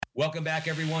Welcome back,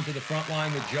 everyone, to the front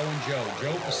line with Joe and Joe.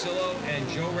 Joe Pasillo and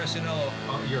Joe Resinello.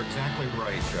 You're exactly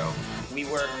right, Joe. We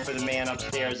work for the man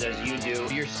upstairs as you do.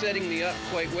 You're setting me up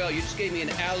quite well. You just gave me an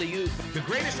alley-oop. The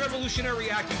greatest revolutionary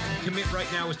act you can commit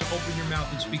right now is to open your mouth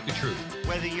and speak the truth.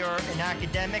 Whether you're an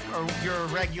academic or you're a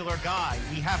regular guy,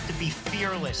 we have to be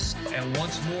fearless. And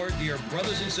once more, dear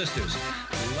brothers and sisters,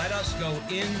 let us go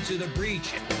into the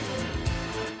breach.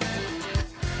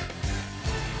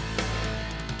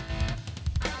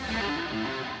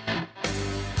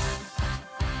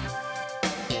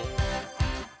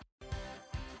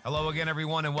 Hello again,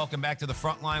 everyone, and welcome back to the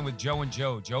front line with Joe and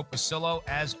Joe. Joe Pasillo,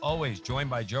 as always, joined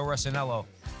by Joe Resinello.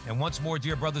 And once more,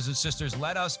 dear brothers and sisters,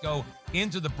 let us go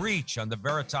into the breach on the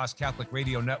Veritas Catholic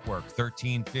Radio Network,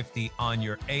 1350 on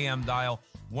your AM dial,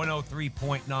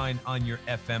 103.9 on your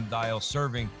FM dial,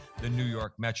 serving the New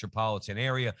York metropolitan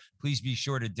area. Please be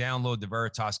sure to download the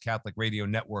Veritas Catholic Radio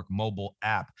Network mobile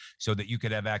app so that you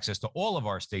could have access to all of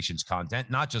our station's content,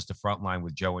 not just the front line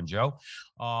with Joe and Joe.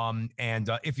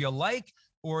 If you like,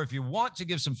 or if you want to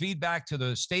give some feedback to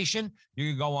the station, you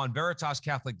can go on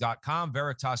veritascatholic.com,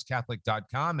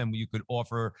 veritascatholic.com, and you could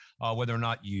offer whether or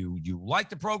not you like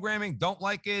the programming, don't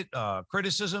like it,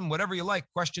 criticism, whatever you like,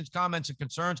 questions, comments, and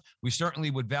concerns. We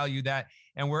certainly would value that.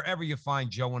 And wherever you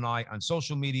find Joe and I on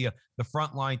social media, the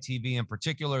Frontline TV in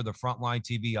particular, the Frontline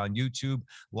TV on YouTube,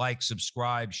 like,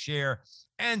 subscribe, share,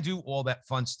 and do all that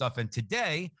fun stuff. And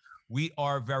today, we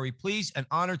are very pleased and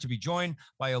honored to be joined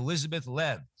by Elizabeth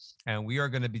Lev. And we are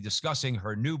going to be discussing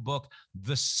her new book,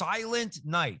 The Silent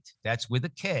Night. That's with a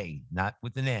K, not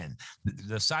with an N.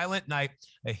 The Silent Night,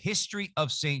 A History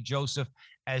of St. Joseph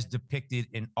as Depicted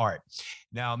in Art.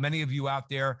 Now, many of you out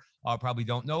there probably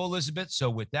don't know Elizabeth. So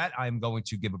with that, I'm going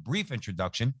to give a brief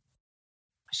introduction.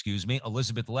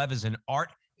 Elizabeth Lev is an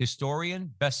art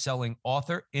historian, best-selling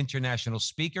author, international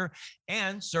speaker,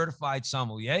 and certified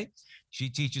sommelier. She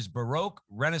teaches Baroque,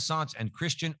 Renaissance, and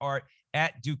Christian art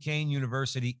at Duquesne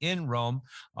University in Rome.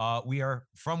 We are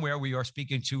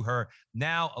speaking to her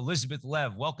now. Elizabeth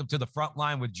Lev, welcome to the front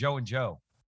line with Joe and Joe.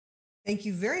 Thank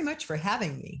you very much for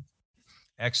having me.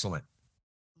 Excellent.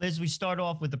 Liz, we start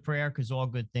off with a prayer because all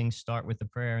good things start with a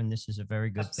prayer, and this is a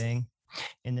very good thing.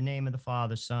 In the name of the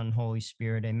Father, Son, Holy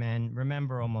Spirit, amen.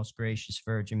 Remember, O most gracious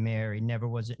Virgin Mary, never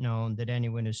was it known that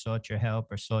anyone who sought your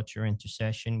help or sought your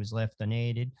intercession was left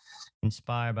unaided.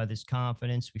 Inspired by this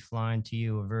confidence, we fly unto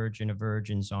you, a virgin of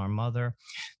virgins, our mother.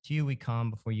 To you we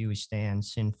come, before you we stand,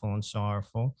 sinful and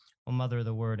sorrowful. O Mother of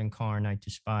the Word incarnate,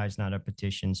 despise not our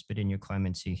petitions, but in your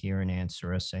clemency hear and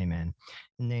answer us. Amen.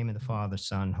 In the name of the Father,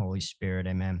 Son, Holy Spirit.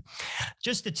 Amen.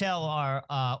 Just to tell our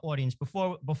audience,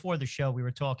 before the show, we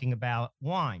were talking about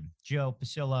wine. Joe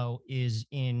Pasillo is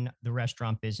in the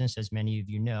restaurant business, as many of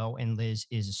you know, and Liz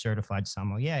is a certified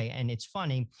sommelier. And it's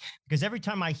funny because every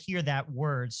time I hear that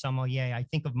word, sommelier, I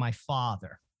think of my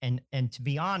father. And to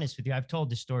be honest with you, I've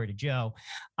told this story to Joe.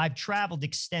 I've traveled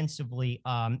extensively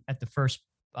at the first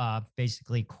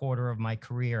basically quarter of my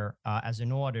career as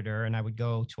an auditor, and I would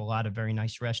go to a lot of very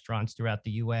nice restaurants throughout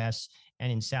the U.S.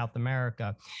 and in South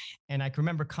America. And I can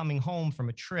remember coming home from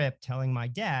a trip telling my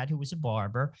dad, who was a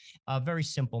barber, a very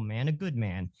simple man, a good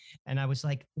man. And I was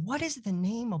like, what is the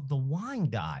name of the wine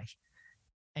guy?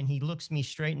 And he looks me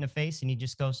straight in the face and he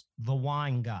just goes, the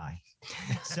wine guy.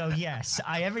 So yes,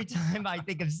 every time I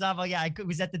think of sommelier, it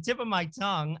was at the tip of my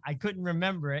tongue. I couldn't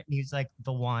remember it. And he was like,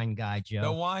 the wine guy, Joe.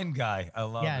 The wine guy. I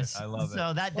love it. I love it.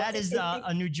 So that is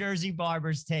a New Jersey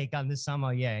barber's take on the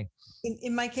sommelier.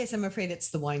 In my case, I'm afraid it's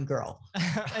the wine girl.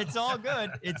 It's all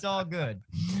good. It's all good.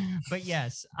 But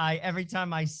yes, every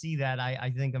time I see that,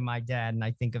 I think of my dad and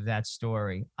I think of that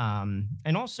story.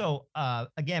 And also,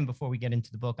 again, before we get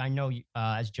into the book, I know,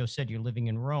 as Joe said, you're living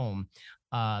in Rome.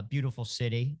 Beautiful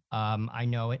city. I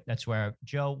know it. That's where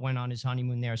Joe went on his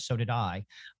honeymoon there. So did I.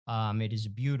 It is a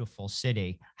beautiful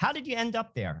city. How did you end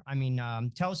up there? I mean,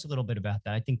 tell us a little bit about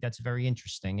that. I think that's very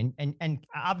interesting. And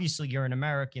obviously you're an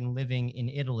American living in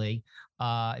Italy.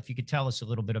 If you could tell us a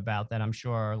little bit about that, I'm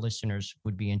sure our listeners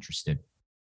would be interested.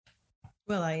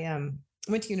 Well, I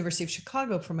went to University of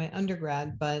Chicago for my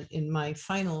undergrad, but in my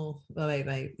final,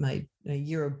 my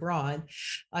year abroad,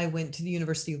 I went to the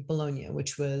University of Bologna,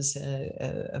 which was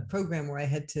a program where I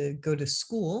had to go to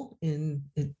school in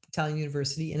Italian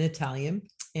university in Italian.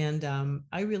 And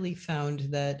I really found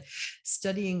that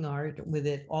studying art with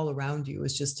it all around you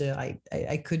was just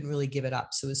I couldn't really give it up.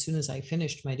 So as soon as I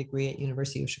finished my degree at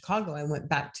University of Chicago, I went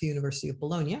back to University of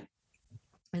Bologna.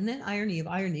 And then irony of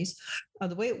ironies,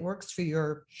 the way it works for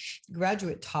your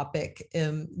graduate topic,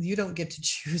 you don't get to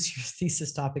choose your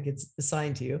thesis topic; it's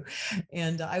assigned to you.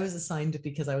 And I was assigned it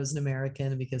because I was an American,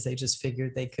 and because they just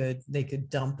figured they could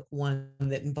dump one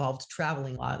that involved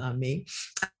traveling a lot on me.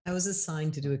 I was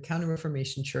assigned to do a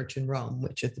Counter-Reformation church in Rome,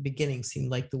 which at the beginning seemed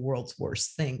like the world's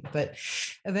worst thing. But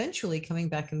eventually, coming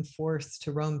back and forth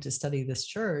to Rome to study this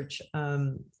church,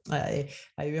 I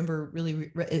remember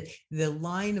really the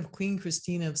line of Queen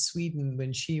Christina of Sweden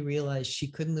when she realized she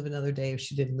couldn't live another day if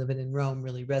she didn't live it in Rome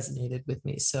really resonated with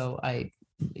me. So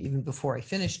even before I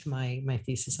finished my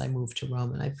thesis, I moved to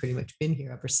Rome, and I've pretty much been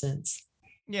here ever since.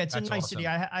 Yeah, it's That's a nice awesome. city.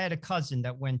 I had a cousin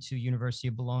that went to University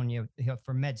of Bologna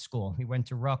for med school. He went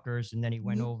to Rutgers and then he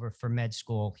went over for med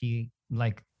school. He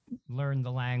learned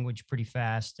the language pretty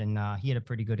fast, and he had a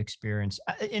pretty good experience.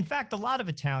 In fact, a lot of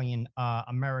Italian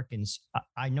Americans,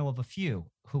 I know of a few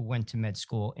who went to med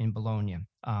school in Bologna.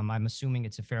 I'm assuming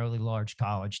it's a fairly large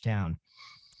college town.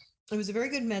 It was a very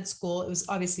good med school. It was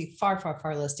obviously far, far,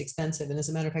 far less expensive. And as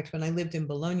a matter of fact, when I lived in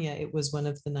Bologna, it was one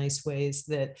of the nice ways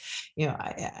that,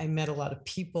 I met a lot of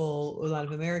people, a lot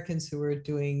of Americans who were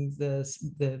doing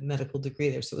the medical degree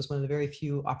there. So it was one of the very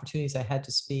few opportunities I had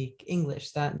to speak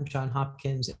English, that and Johns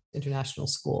Hopkins International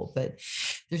School. But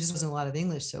there just wasn't a lot of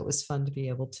English. So it was fun to be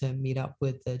able to meet up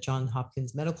with the Johns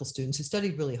Hopkins medical students who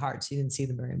studied really hard. So you didn't see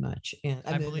them very much. And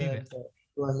I believe it.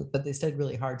 But they studied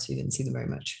really hard. So you didn't see them very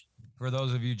much. For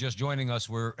those of you just joining us,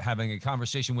 we're having a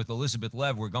conversation with Elizabeth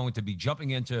Lev. We're going to be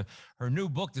jumping into her new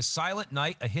book, The Silent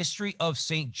Night, A History of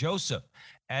St. Joseph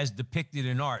as Depicted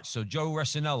in Art. So Joe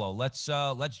Resinello,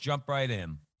 let's jump right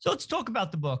in. So let's talk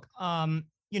about the book.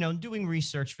 Doing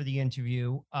research for the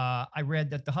interview, I read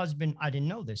that the husband, I didn't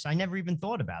know this. I never even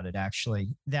thought about it,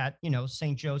 actually, that,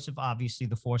 St. Joseph, obviously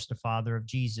the foster father of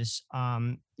Jesus,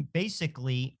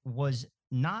 basically was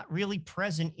not really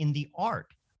present in the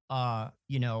art. The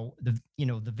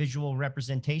visual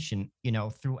representation,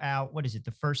 throughout, what is it,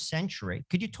 the first century.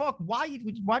 Could you talk, why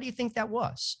do you think that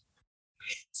was?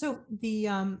 So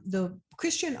the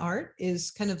Christian art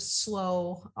is kind of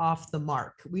slow off the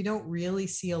mark. We don't really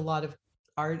see a lot of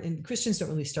art, and Christians don't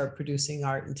really start producing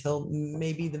art until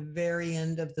maybe the very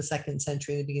end of the 2nd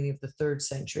century, the beginning of the 3rd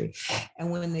century. And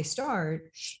when they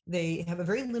start, they have a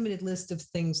very limited list of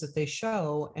things that they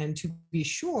show. And to be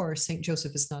sure, St.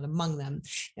 Joseph is not among them.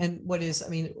 And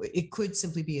it could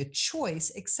simply be a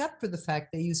choice, except for the fact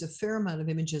they use a fair amount of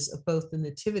images of both the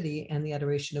Nativity and the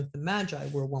Adoration of the Magi,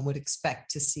 where one would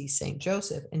expect to see St.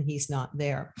 Joseph, and he's not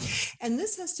there. And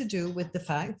this has to do with the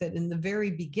fact that in the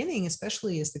very beginning,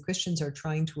 especially as the Christians are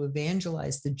trying to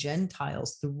evangelize the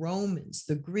Gentiles, the Romans,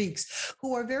 the Greeks,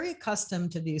 who are very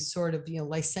accustomed to these sort of,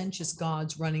 licentious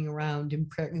gods running around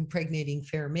impregnating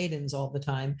fair maidens all the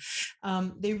time.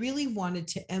 They really wanted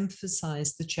to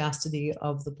emphasize the chastity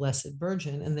of the Blessed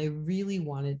Virgin, and they really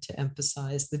wanted to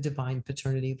emphasize the divine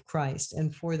paternity of Christ.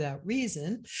 And for that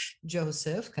reason,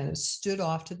 Joseph kind of stood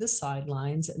off to the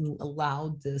sidelines and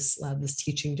allowed this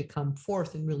teaching to come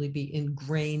forth and really be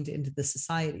ingrained into the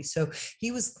society. So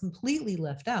he was completely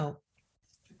left out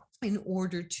in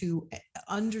order to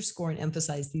underscore and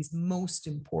emphasize these most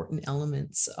important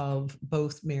elements of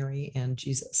both Mary and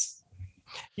Jesus.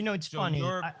 It's funny.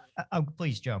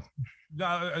 Please, Joe. No,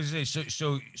 I was gonna say,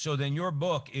 so then your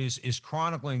book is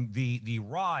chronicling the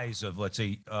rise of, let's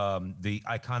say, the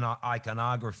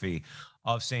iconography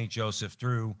of St. Joseph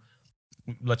through,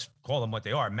 let's call them what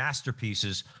they are,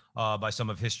 masterpieces by some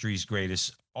of history's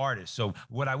greatest artists. So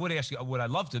what I'd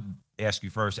love to ask you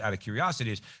first, out of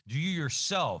curiosity, is, do you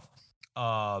yourself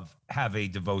have a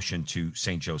devotion to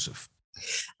St. Joseph?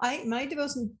 My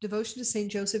devotion to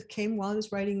St. Joseph came while I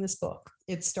was writing this book.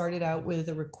 It started out with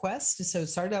a request. So it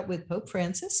started out with Pope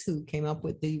Francis, who came up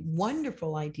with the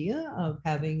wonderful idea of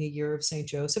having a year of St.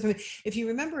 Joseph. If you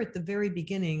remember at the very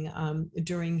beginning,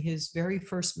 during his very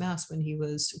first Mass, when he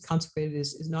was consecrated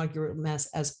his inaugural Mass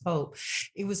as Pope,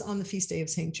 it was on the feast day of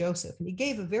St. Joseph. And he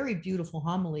gave a very beautiful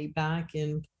homily back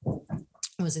in,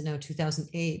 was it now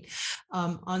 2008,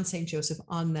 on St. Joseph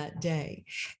on that day.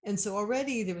 And so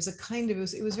already there was a kind of,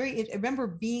 it was very, I remember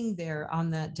being there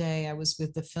on that day. I was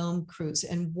with the film crews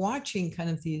and watching kind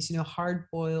of these,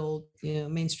 hard-boiled,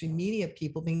 mainstream media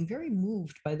people being very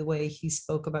moved by the way he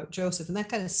spoke about Joseph. And that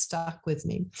kind of stuck with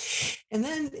me. And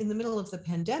then in the middle of the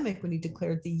pandemic, when he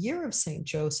declared the year of St.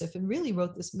 Joseph and really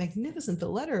wrote this magnificent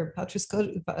letter, Patris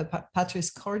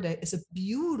Corde is a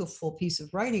beautiful piece of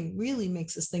writing, really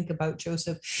makes us think about Joseph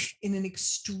Joseph in an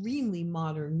extremely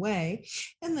modern way.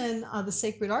 And then the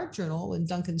Sacred Art Journal and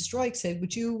Duncan Stroik said,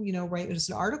 would you, write us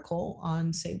an article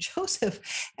on St. Joseph?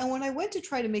 And when I went to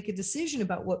try to make a decision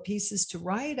about what pieces to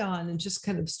write on and just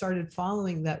kind of started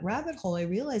following that rabbit hole, I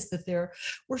realized that there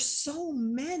were so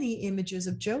many images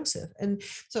of Joseph. And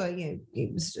so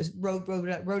it was just wrote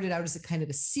it out as a kind of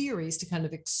a series to kind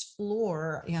of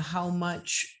explore how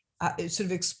much sort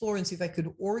of explore and see if I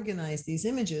could organize these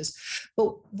images. But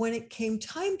when it came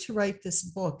time to write this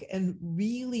book and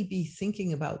really be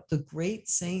thinking about the great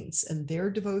saints and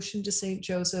their devotion to St.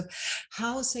 Joseph,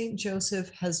 how St.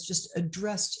 Joseph has just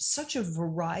addressed such a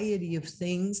variety of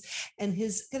things, and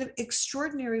his kind of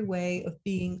extraordinary way of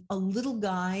being a little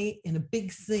guy in a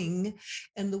big thing,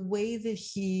 and the way that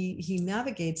he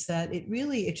navigates that,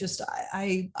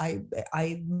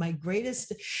 my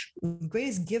greatest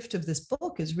gift of this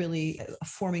book is really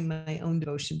forming my own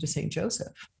devotion to St.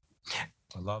 Joseph.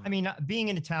 I love it. I mean, being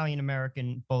an Italian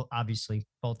American, both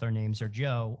our names are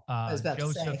Joe.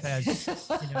 Joseph has,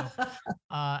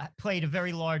 played a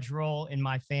very large role in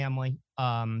my family.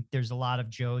 There's a lot of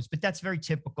Joes, but that's very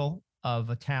typical of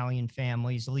Italian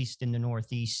families, at least in the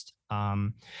Northeast.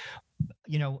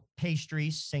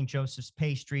 Pastries, St. Joseph's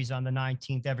pastries on the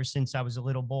 19th. Ever since I was a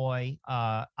little boy,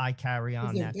 I carry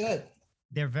on that. Good.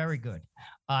 They're very good.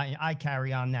 I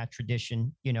carry on that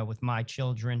tradition, with my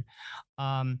children.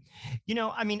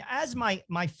 As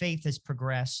my faith has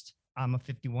progressed, I'm a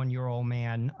 51-year-old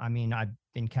man. I mean, I've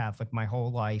been Catholic my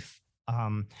whole life.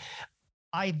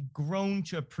 I've grown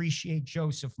to appreciate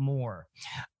Joseph more.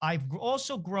 I've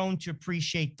also grown to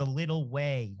appreciate the little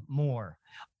way more.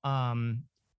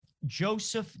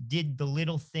 Joseph did the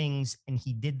little things and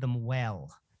he did them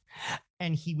well.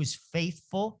 And he was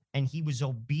faithful and he was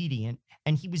obedient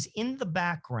and he was in the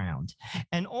background.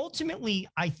 And ultimately,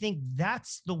 I think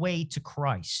that's the way to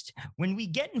Christ. When we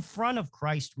get in front of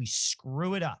Christ, we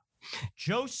screw it up.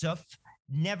 Joseph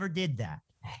never did that.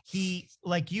 He,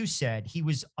 like you said, he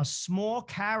was a small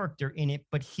character in it,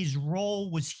 but his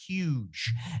role was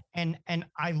huge. And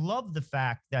I love the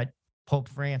fact that Pope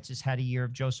Francis had a year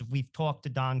of Joseph. We've talked to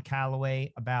Don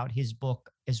Calloway about his book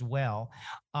as well.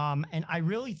 And I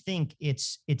really think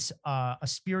it's a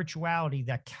spirituality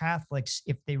that Catholics,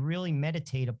 if they really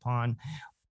meditate upon,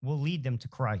 will lead them to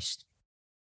Christ.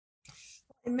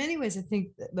 In many ways,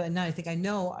 I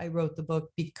know I wrote the book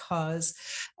because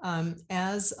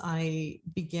as I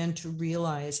began to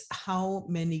realize how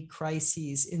many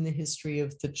crises in the history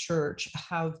of the church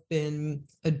have been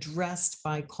addressed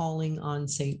by calling on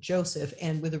St. Joseph,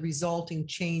 and with a resulting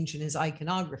change in his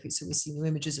iconography. So we see new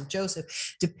images of Joseph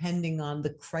depending on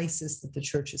the crisis that the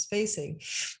church is facing.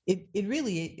 It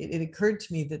occurred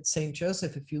to me that St.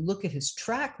 Joseph, if you look at his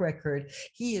track record,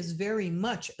 he is very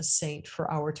much a saint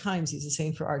for our times. He's a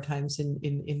saint for our times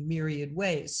in myriad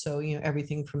ways. So,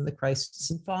 everything from the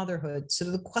crisis in fatherhood, sort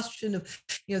of the question of,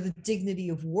 the dignity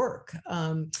of work.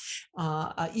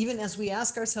 Even as we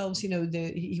ask ourselves,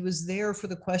 he was there for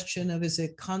the question of, is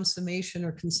it consummation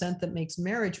or consent that makes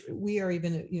marriage? We are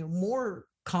even, more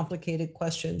complicated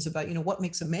questions about, what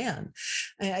makes a man.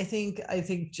 And I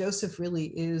think Joseph really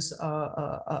is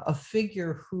a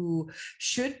figure who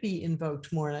should be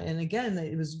invoked more. And again,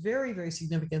 it was very, very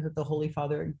significant that the Holy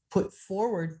Father put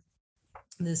forward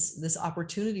this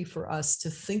opportunity for us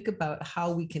to think about how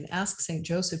we can ask St.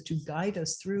 Joseph to guide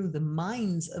us through the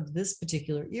minds of this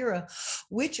particular era,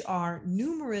 which are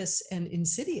numerous and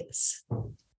insidious.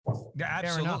 Yeah,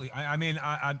 absolutely. I mean,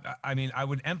 I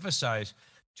would emphasize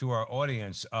to our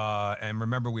audience, and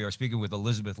remember, we are speaking with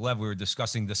Elizabeth Lev. We were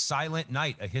discussing The Silent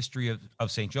Night, a history of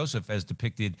St. Joseph as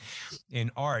depicted in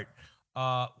art.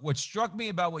 What struck me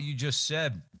about what you just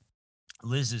said,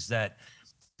 Liz, is that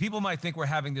people might think we're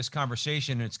having this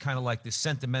conversation, and it's kind of like this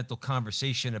sentimental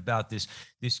conversation about this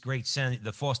great saint,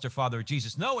 the foster father of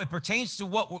Jesus. No, it pertains to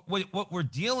what we're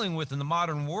dealing with in the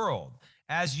modern world.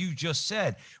 As you just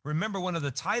said, remember, one of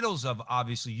the titles of,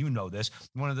 obviously you know this,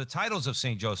 one of the titles of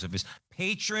St. Joseph is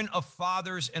Patron of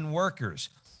Fathers and Workers.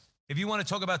 If you want to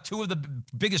talk about two of the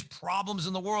biggest problems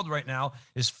in the world right now,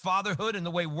 is fatherhood and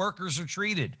the way workers are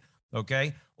treated,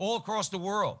 okay, all across the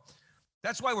world.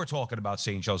 That's why we're talking about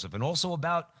St. Joseph, and also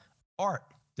about art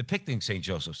depicting St.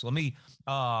 Joseph. So let me,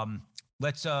 I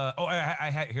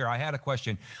had a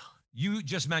question. You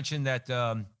just mentioned that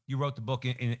you wrote the book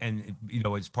and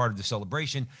it's part of the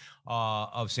celebration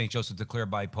of St. Joseph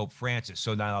declared by Pope Francis.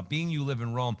 So now, being you live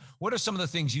in Rome, what are some of the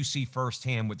things you see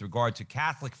firsthand with regard to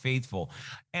Catholic faithful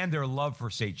and their love for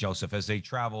St. Joseph as they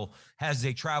traveled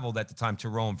at the time to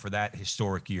Rome for that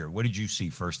historic year? What did you see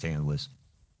firsthand, Liz?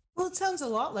 Well, it sounds a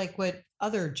lot like what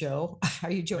other Joe.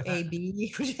 Are you Joe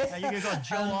AB? Yeah, you can go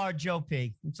Joe R, Joe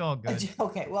P. It's all good.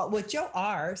 Okay. Well, what Joe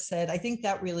R said, I think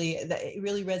that it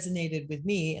really resonated with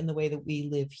me in the way that we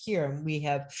live here. And we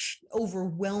have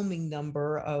overwhelming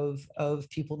number of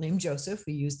people named Joseph.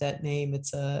 We use that name.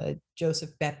 It's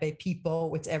Joseph, Beppe,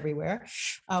 Pippo. It's everywhere.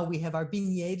 We have our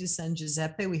Bignè di San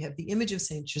Giuseppe. We have the image of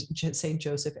Saint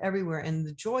Joseph everywhere. And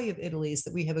the joy of Italy is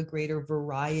that we have a greater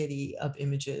variety of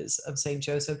images of Saint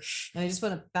Joseph. And I just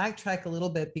want to backtrack a little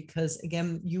bit because,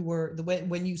 again, you were the way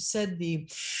when you said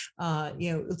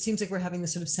it seems like we're having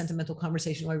this sort of sentimental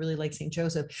conversation. I really like Saint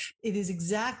Joseph. It is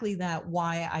exactly that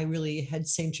why I really had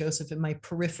Saint Joseph in my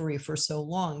periphery for so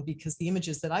long, because the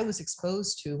images that I was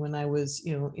exposed to when I was,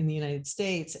 in the United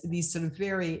States, these sort of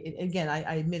very, again,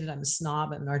 I admit it, I'm a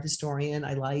snob, I'm an art historian.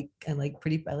 I like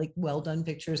well done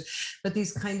pictures, but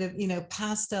these kind of,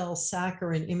 pastel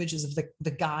saccharine images of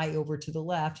the guy over to the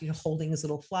left, holding his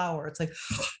little flower. It's like,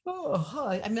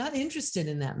 I'm not interested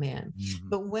in that man. Mm-hmm.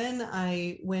 But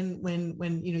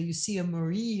when you see a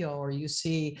Murillo or you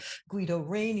see Guido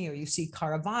Reni or you see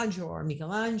Caravaggio or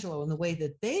Michelangelo and the way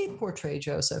that they portray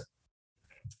Joseph,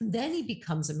 then he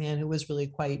becomes a man who was really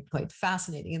quite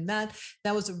fascinating. And that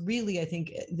was a really, I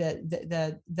think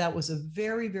that was a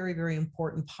very, very, very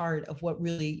important part of what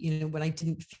really, when I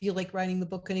didn't feel like writing the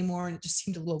book anymore and it just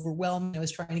seemed a little overwhelming. I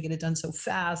was trying to get it done so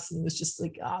fast and it was just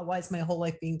like, why is my whole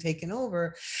life being taken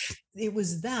over? It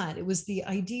was the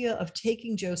idea of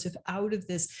taking Joseph out of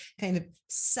this kind of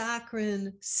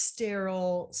saccharine,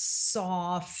 sterile,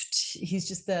 soft. He's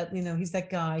just that, he's that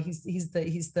guy. He's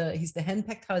the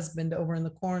henpecked husband over in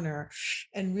the corner,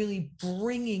 and really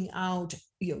bringing out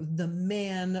the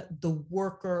man, the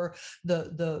worker,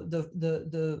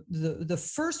 the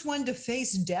first one to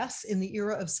face death in the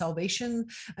era of salvation.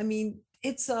 I mean,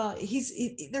 it's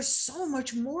there's so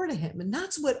much more to him, and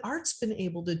that's what art's been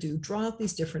able to do, draw out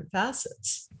these different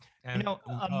facets. And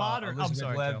a modern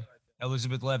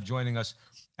Elizabeth Lev joining us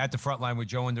at the front line with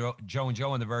Joe and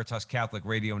Joe on the Veritas Catholic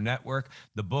Radio Network.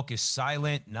 The book is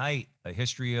Silent Night, a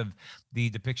history of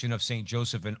the depiction of St.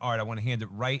 Joseph in art. I want to hand it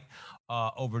right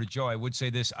over to Joe. I would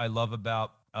say this I love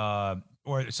about,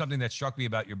 or something that struck me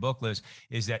about your book, Liz,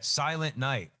 is that Silent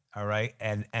Night, all right?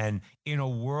 And in a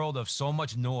world of so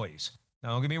much noise, now,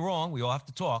 don't get me wrong, we all have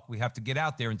to talk. We have to get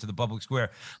out there into the public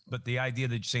square. But the idea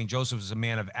that St. Joseph is a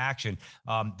man of action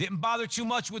didn't bother too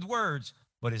much with words,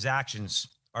 but his actions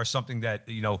are something that,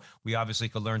 we obviously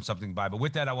could learn something by. But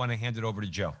with that, I want to hand it over to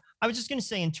Joe. I was just going to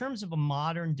say, in terms of a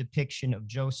modern depiction of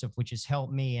Joseph, which has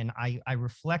helped me, and I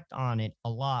reflect on it a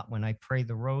lot when I pray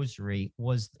the rosary,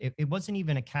 it wasn't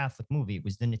even a Catholic movie. It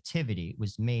was the Nativity. It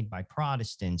was made by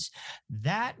Protestants.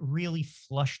 That really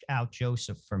flushed out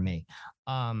Joseph for me.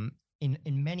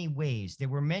 In many ways, there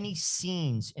were many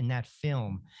scenes in that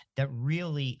film that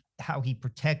really, how he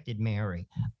protected Mary,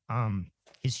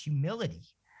 his humility,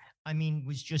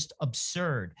 was just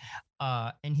absurd,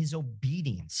 and his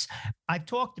obedience. I've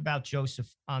talked about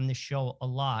Joseph on the show a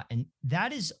lot, and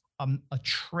that is a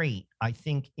trait, I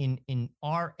think, in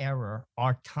our era,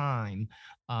 our time,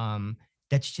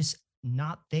 that's just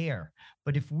not there.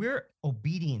 But if we're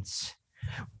obedience,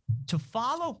 to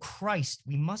follow Christ,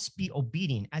 we must be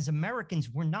obedient. As Americans,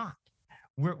 we're not.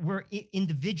 We're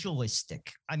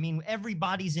individualistic.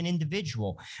 Everybody's an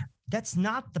individual. That's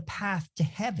not the path to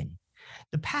heaven.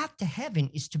 The path to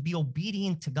heaven is to be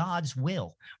obedient to God's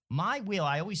will. My will,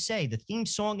 I always say, the theme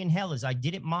song in hell is I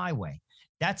did it my way.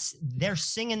 They're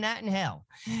singing that in hell.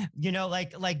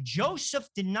 Like Joseph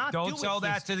did not do it. Don't tell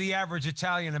that to the average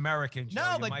Italian American.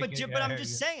 Joe. No, but I'm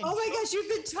just saying. Oh my gosh, you've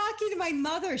been talking to my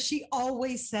mother. She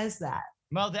always says that.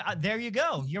 Well, there you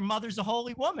go. Your mother's a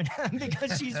holy woman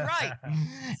because she's right.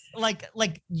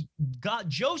 Like God,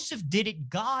 Joseph did it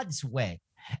God's way,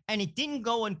 and it didn't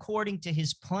go according to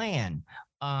his plan.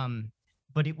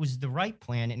 But it was the right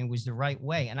plan and it was the right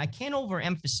way. And I can't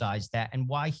overemphasize that and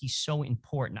why he's so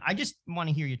important. I just want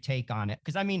to hear your take on it.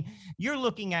 Because you're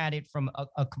looking at it from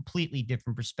a completely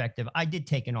different perspective. I did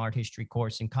take an art history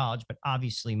course in college, but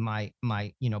obviously my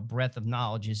breadth of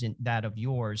knowledge isn't that of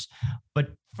yours.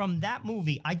 But from that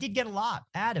movie, I did get a lot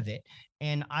out of it,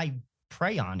 and I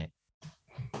pray on it.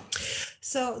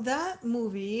 So that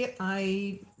movie,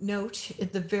 I note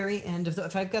at the very end of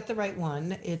if I've got the right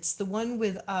one, it's the one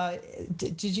with,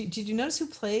 did you notice who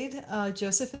played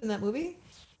Joseph in that movie?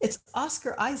 It's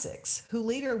Oscar Isaacs, who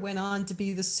later went on to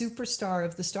be the superstar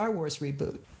of the Star Wars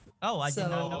reboot. Oh, I did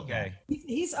not know Okay.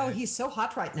 He's so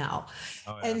hot right now.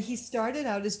 Oh, yeah. And he started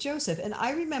out as Joseph. And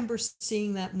I remember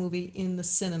seeing that movie in the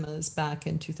cinemas back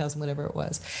in 2000, whatever it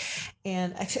was.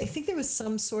 And actually, I think there was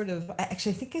some sort of,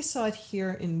 actually, I think I saw it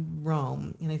here in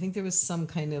Rome. And I think there was some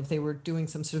kind of, they were doing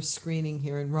some sort of screening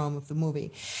here in Rome of the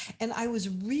movie. And I was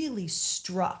really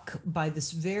struck by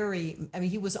this I mean,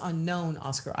 he was unknown,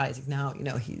 Oscar Isaac. Now,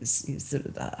 he's sort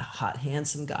of a hot,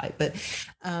 handsome guy. But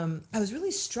I was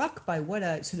really struck by what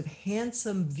a sort of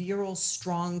handsome, virile,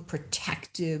 strong,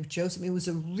 protective Joseph. It was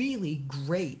a really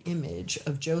great image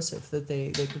of Joseph that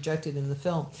they projected in the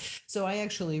film. So I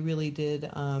actually really did.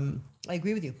 I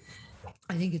agree with you.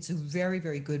 I think it's a very,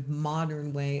 very good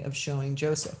modern way of showing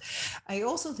Joseph. I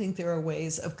also think there are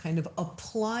ways of kind of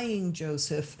applying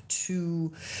Joseph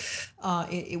to,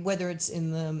 whether it's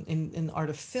in the art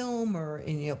of film or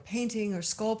in painting or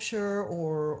sculpture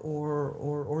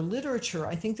or literature.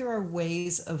 I think there are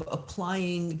ways of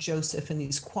applying Joseph and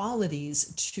these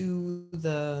qualities to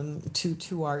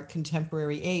our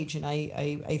contemporary age. And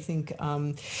I think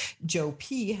Joe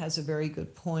P has a very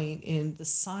good point in the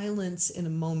silence in a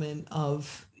moment of,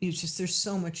 it's just, there's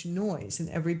so much noise and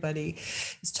everybody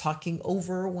is talking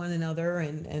over one another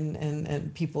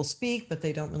and people speak, but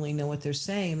they don't really know what they're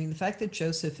saying. I mean, the fact that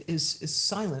Joseph is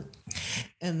silent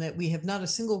and that we have not a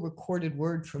single recorded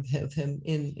word from him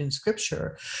in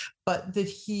scripture, but that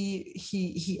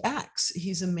he acts.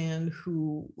 He's a man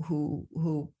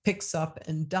who picks up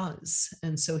and does.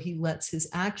 And so he lets his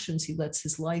actions, he lets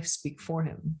his life speak for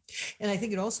him. And I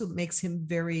think it also makes him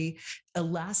very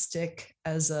elastic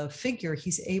as a figure.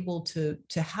 He's able to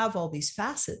have all these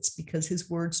facets because his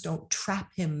words don't trap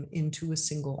him into a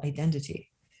single identity.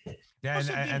 Yeah,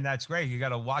 and that's great. You got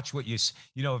to watch what if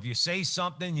you say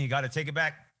something, you got to take it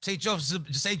back. Say Joseph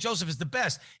is the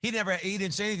best. He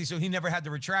didn't say anything, so he never had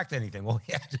to retract anything. Well,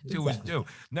 he had to do his due.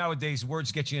 Nowadays,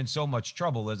 words get you in so much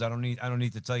trouble. As I don't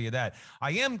need to tell you that.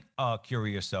 I am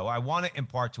curious though. I want to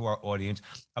impart to our audience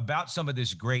about some of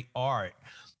this great art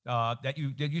that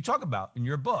you talk about in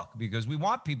your book, because we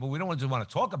want people. We don't just want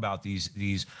to talk about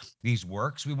these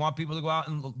works. We want people to go out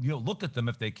and look at them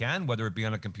if they can, whether it be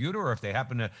on a computer or if they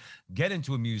happen to get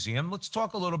into a museum. Let's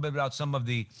talk a little bit about some of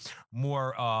the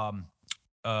more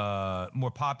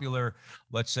popular,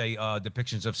 let's say,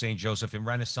 depictions of Saint Joseph in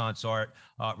Renaissance art.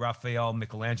 Raphael,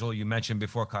 Michelangelo, you mentioned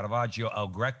before, Caravaggio, El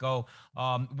Greco.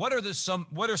 What are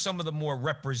some of the more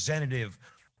representative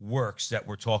works that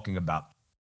we're talking about?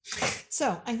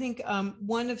 So I think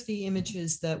one of the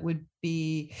images that would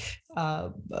be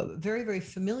very, very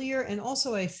familiar, and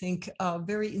also I think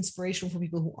very inspirational for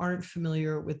people who aren't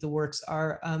familiar with the works,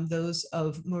 are those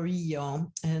of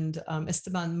Murillo. And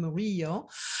Esteban Murillo,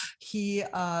 he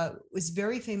was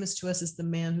very famous to us as the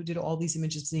man who did all these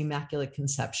images of the Immaculate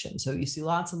Conception. So you see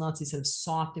lots and lots of these sort of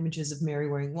soft images of Mary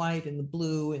wearing white and the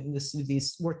blue, and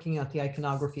these working out the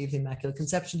iconography of the Immaculate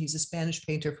Conception. He's a Spanish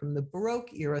painter from the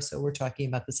Baroque era, so we're talking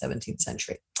about the 17th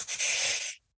century.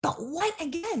 But what,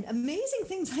 again, amazing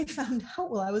things I found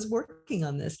out while I was working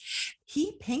on this.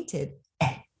 He painted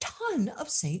a ton of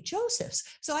St. Joseph's.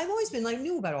 So I've always been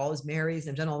knew about all his Marys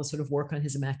and I've done all this sort of work on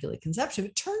his Immaculate Conception.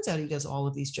 It turns out he does all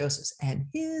of these Josephs, and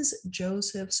his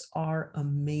Josephs are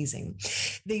amazing.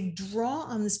 They draw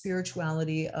on the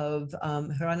spirituality of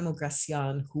Geronimo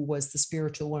Gracian, who was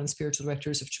one of the spiritual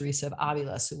directors of Teresa of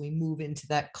Avila. So we move into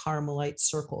that Carmelite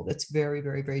circle that's very,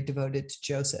 very, very devoted to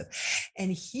Joseph.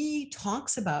 And he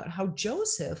talks about how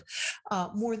Joseph,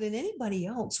 more than anybody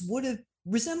else, would have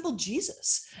resembled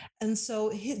Jesus. And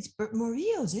so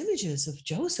Murillo's images of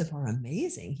Joseph are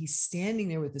amazing. He's standing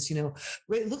there with this,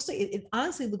 it looks like, it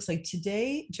honestly looks like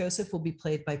today Joseph will be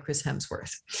played by Chris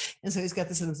Hemsworth. And so he's got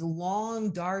this sort of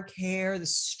long dark hair,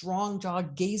 this strong jaw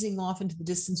gazing off into the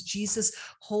distance. Jesus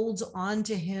holds on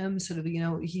to him, sort of,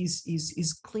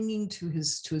 he's clinging to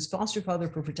his foster father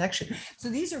for protection. So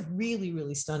these are really,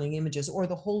 really stunning images. Or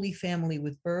the Holy Family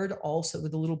with a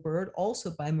little bird,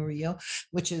 also by Murillo,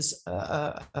 which is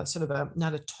sort of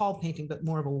not a tall painting, but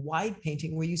more of a wide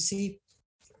painting, where you see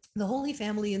the Holy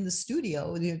Family in the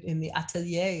studio, in the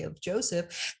atelier of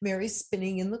Joseph. Mary's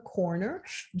spinning in the corner.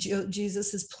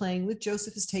 Jesus is playing with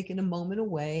Joseph, has taken a moment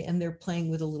away, and they're playing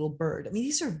with a little bird. I mean,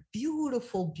 these are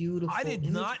beautiful, beautiful. I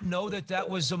did not know that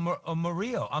was a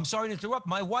Murillo. I'm sorry to interrupt.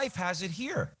 My wife has it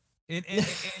here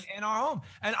in our home,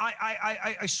 and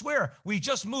I swear we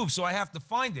just moved, so I have to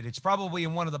find it. It's probably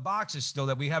in one of the boxes still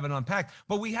that we haven't unpacked,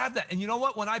 but we have that. And you know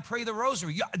what? When I pray the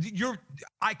rosary,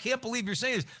 I can't believe you're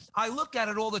saying this. I look at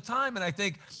it all the time and I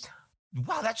think,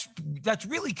 wow, that's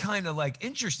really kind of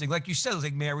interesting. Like you said, it's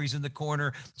like Mary's in the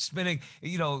corner spinning.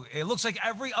 It looks like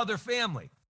every other family.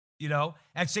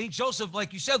 and St. Joseph,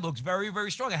 like you said, looks very,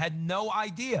 very strong. I had no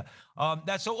idea.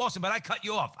 That's so awesome. But I cut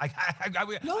you off. I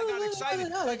got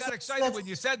excited. I got excited when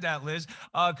you said that, Liz,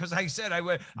 because I said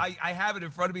I have it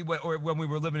in front of me when we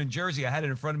were living in Jersey. I had it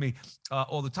in front of me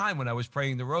all the time when I was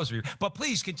praying the rosary. But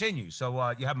please continue.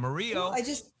 So you have Murillo.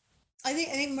 I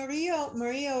think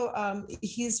Murillo,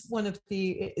 he's one of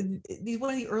the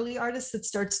early artists that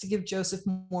starts to give Joseph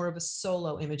more of a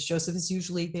solo image. Joseph is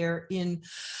usually there in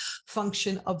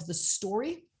function of the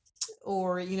story,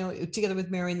 or together with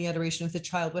Mary in the adoration of the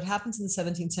child. What happens in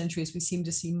the 17th century is we seem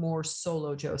to see more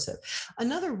solo Joseph.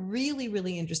 Another really,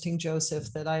 really interesting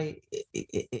Joseph that I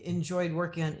enjoyed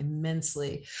working on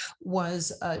immensely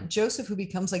was Joseph, who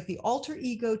becomes like the alter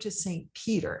ego to Saint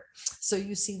Peter. So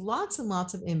you see lots and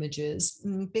lots of images,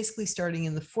 basically starting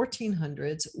in the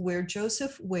 1400s, where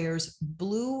Joseph wears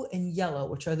blue and yellow,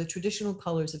 which are the traditional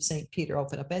colors of Saint Peter.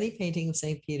 Open up any painting of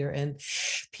Saint Peter, and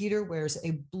Peter wears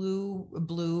a blue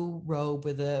robe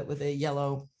with a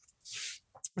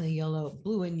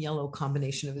blue and yellow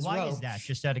combination of his robe. Why is that?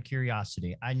 Just out of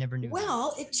curiosity. I never knew.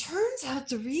 Well, it turns out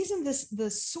the reason the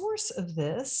source of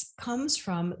this comes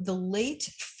from the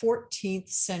late 14th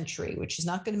century, which is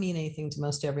not going to mean anything to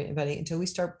most everybody until we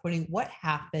start putting what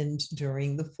happened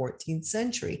during the 14th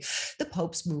century. The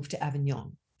popes moved to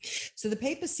Avignon. So the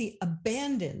papacy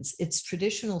abandons its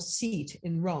traditional seat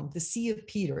in Rome, the See of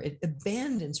Peter. It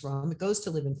abandons Rome. It goes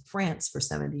to live in France for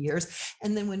 70 years.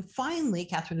 And then when finally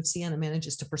Catherine of Siena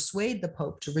manages to persuade the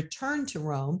Pope to return to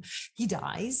Rome, he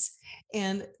dies.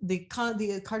 And the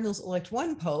cardinals elect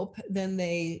one pope, then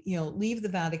they, leave the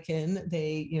Vatican,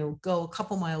 they, go a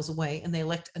couple miles away and they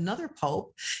elect another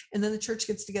pope. And then the church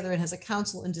gets together and has a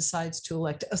council and decides to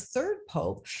elect a third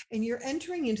pope. And you're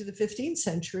entering into the 15th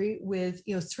century with,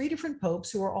 three different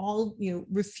popes who are all,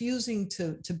 refusing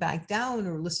to back down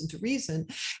or listen to reason.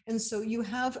 And so you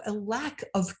have a lack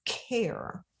of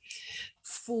care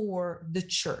for the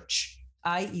church,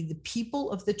 i.e. the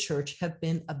people of the church have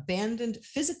been abandoned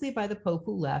physically by the Pope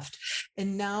who left,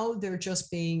 and now they're just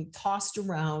being tossed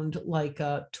around like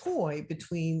a toy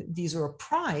or a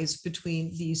prize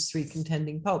between these three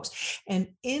contending popes. And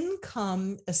in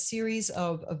come a series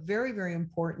of very, very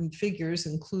important figures,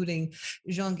 including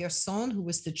Jean Gerson, who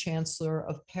was the Chancellor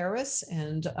of Paris,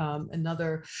 and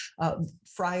another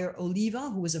Friar Oliva,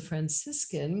 who was a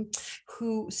Franciscan,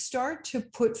 who start to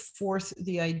put forth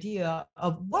the idea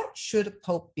of what should a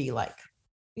pope be like.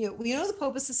 We know the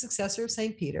Pope is the successor of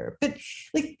St. Peter, but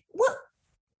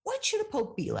what should a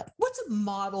pope be like? What's a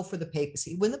model for the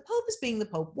papacy? When the Pope is being the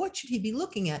Pope, what should he be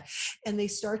looking at? And they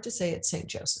start to say it's St.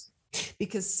 Joseph,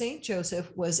 because St. Joseph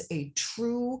was a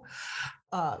true,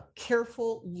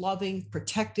 careful, loving,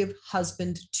 protective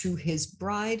husband to his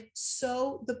bride.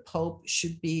 So the Pope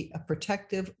should be a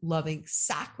protective, loving,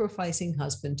 sacrificing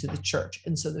husband to the church.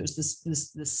 And so there's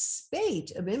this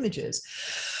spate of images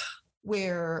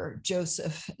where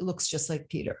Joseph looks just like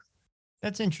Peter.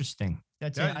 That's interesting.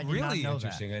 That's really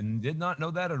interesting, and did not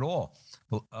know that at all.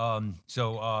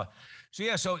 So I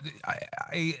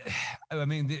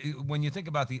mean, when you think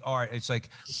about the art, it's like,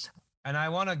 and I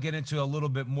want to get into a little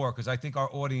bit more because I think our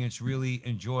audience really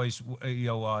enjoys,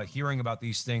 hearing about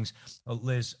these things.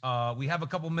 Liz, we have a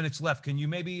couple minutes left. Can you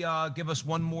maybe give us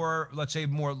one more,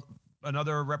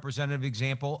 another representative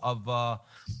example of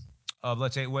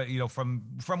let's say,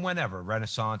 from whenever,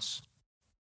 Renaissance?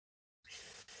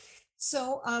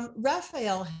 So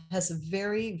Raphael has a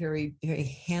very, very, very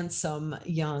handsome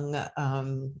young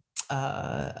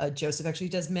Joseph. Actually,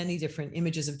 he does many different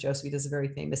images of Joseph. He does a very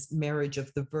famous Marriage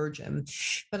of the Virgin.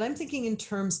 But I'm thinking in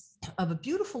terms of a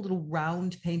beautiful little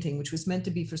round painting, which was meant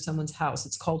to be for someone's house.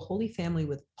 It's called Holy Family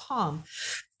with Palm.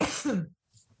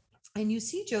 And you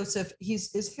see Joseph,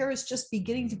 his hair is just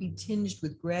beginning to be tinged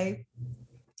with gray.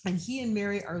 And he and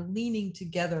Mary are leaning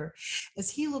together.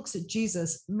 As he looks at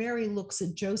Jesus, Mary looks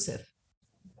at Joseph.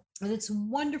 And it's a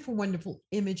wonderful, wonderful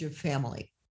image of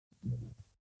family.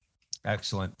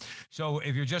 Excellent. So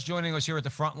if you're just joining us here at the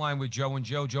front line with Joe and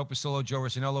Joe Pasillo, Joe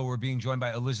Rossinello, we're being joined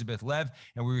by Elizabeth Lev,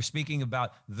 and we were speaking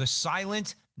about The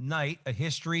Silent Night, a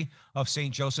history of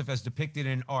St. Joseph as depicted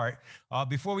in art.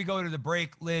 Before we go to the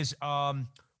break, Liz,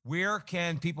 where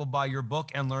can people buy your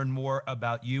book and learn more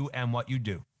about you and what you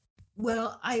do?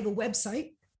 Well, I have a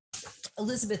website,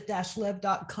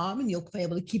 elizabeth-lev.com, and you'll be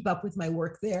able to keep up with my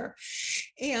work there.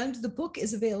 And the book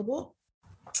is available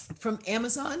from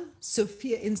Amazon,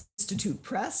 Sophia Institute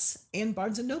Press, and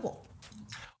Barnes & Noble.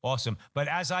 Awesome. But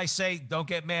as I say, don't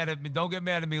get mad at me. Don't get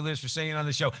mad at me, Liz, for saying on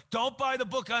the show. Don't buy the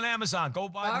book on Amazon. Go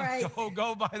buy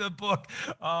go buy the book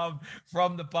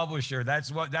from the publisher.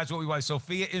 That's what we want.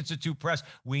 Sophia Institute Press.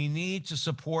 We need to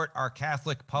support our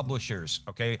Catholic publishers.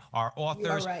 Okay, our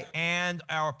authors and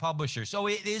our publishers. So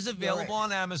it is available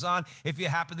on Amazon if you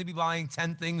happen to be buying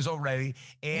 10 things already.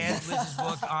 Add Liz's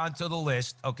book onto the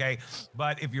list. Okay,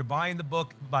 but if you're buying the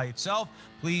book by itself,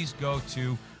 please go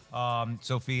to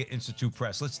Sophia Institute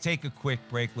Press. Let's take a quick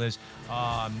break, Liz.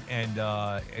 And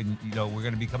you know, we're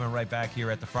going to be coming right back here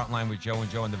at the front line with Joe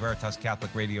and Joe on the Veritas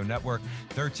Catholic Radio Network,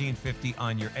 1350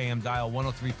 on your AM dial,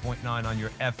 103.9 on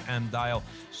your FM dial,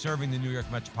 serving the New York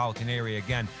metropolitan area.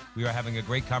 Again, we are having a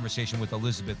great conversation with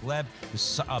Elizabeth Lev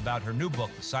about her new book,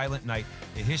 The Silent Night,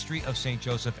 The History of St.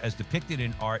 Joseph as Depicted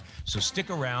in Art. So stick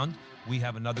around. We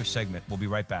have another segment. We'll be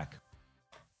right back.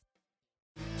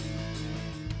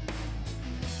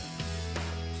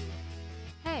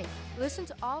 Listen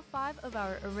to all 5 of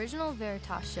our original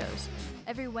Veritas shows.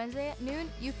 Every Wednesday at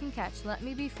noon, you can catch Let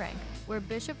Me Be Frank, where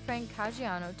Bishop Frank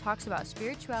Caggiano talks about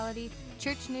spirituality,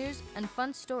 church news, and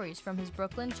fun stories from his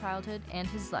Brooklyn childhood and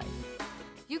his life.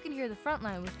 You can hear The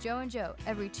Frontline with Joe and Joe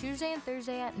every Tuesday and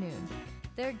Thursday at noon.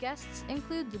 Their guests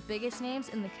include the biggest names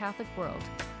in the Catholic world,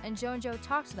 and Joe and Joe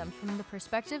talk to them from the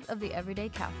perspective of the everyday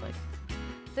Catholic.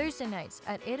 Thursday nights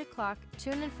at 8 o'clock,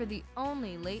 tune in for the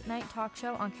only late-night talk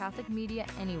show on Catholic media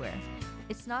anywhere.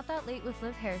 It's Not That Late with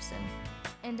Liv Harrison.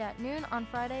 And at noon on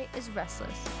Friday is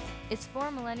Restless. It's 4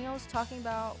 millennials talking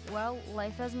about, well,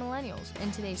 life as millennials in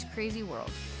today's crazy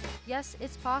world. Yes,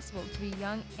 it's possible to be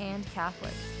young and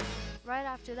Catholic. Right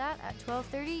after that, at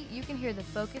 12:30, you can hear The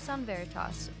Focus on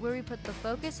Veritas, where we put the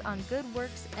focus on good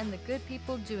works and the good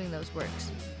people doing those works.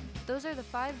 Those are the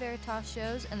 5 Veritas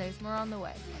shows, and there's more on the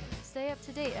way. Stay up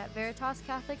to date at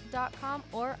veritascatholic.com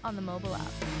or on the mobile app.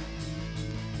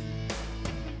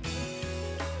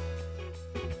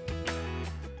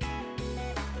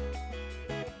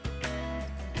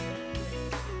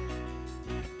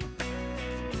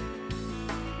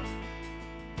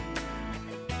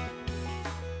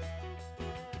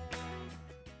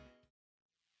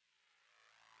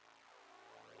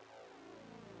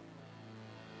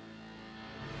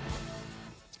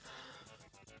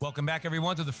 Welcome back,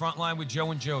 everyone, to the front line with Joe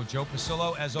and Joe. Joe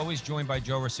Pasillo, as always, joined by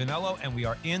Joe Rossinello, and we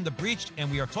are in The Breach, and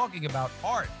we are talking about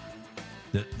art.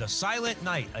 The Silent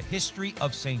Night, A History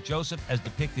of St. Joseph as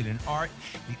Depicted in Art.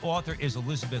 The author is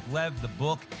Elizabeth Lev. The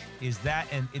book is that,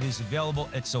 and it is available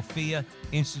at Sophia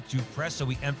Institute Press. So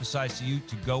we emphasize to you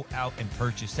to go out and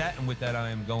purchase that. And with that, I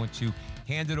am going to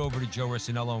hand it over to Joe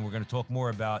Rossinello, and we're going to talk more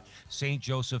about St.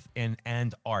 Joseph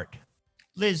and art.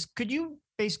 Liz, could you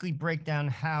basically break down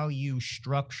how you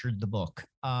structured the book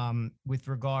with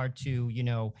regard to,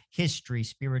 history,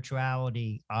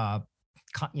 spirituality,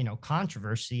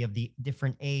 controversy of the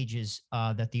different ages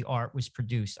that the art was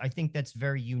produced? I think that's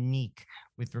very unique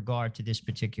with regard to this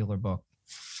particular book.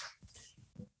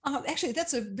 Actually,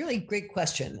 that's a really great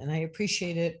question, and I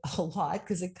appreciate it a lot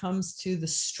because it comes to the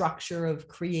structure of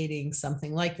creating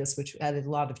something like this, which added a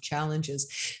lot of challenges.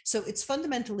 So it's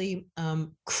fundamentally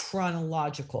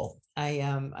chronological.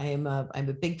 I'm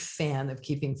a big fan of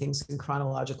keeping things in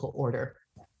chronological order.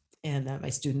 And my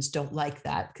students don't like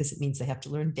that because it means they have to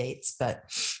learn dates, but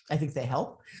I think they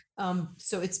help.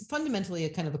 So it's fundamentally a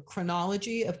kind of a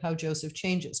chronology of how Joseph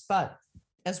changes. But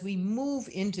as we move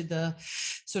into the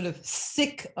sort of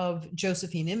thick of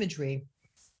Josephine imagery,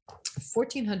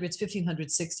 1400s,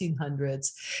 1500s,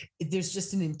 1600s, there's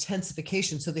just an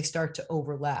intensification. So they start to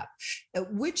overlap,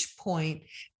 at which point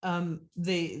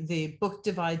the book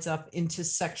divides up into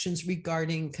sections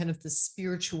regarding kind of the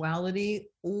spirituality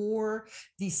or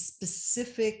the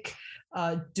specific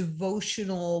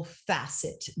devotional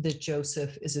facet that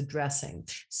Joseph is addressing.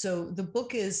 So the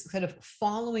book is kind of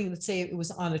following, let's say it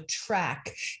was on a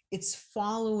track, it's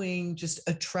following just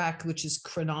a track, which is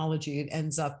chronology. It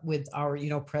ends up with our,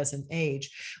 present age,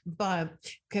 but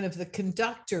kind of the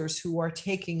conductors who are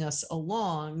taking us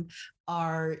along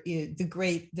are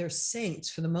they're saints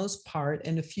for the most part,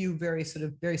 and a few very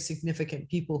significant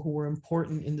people who were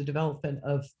important in the development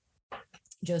of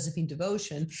Josephine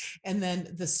devotion. And then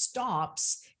the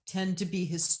stops tend to be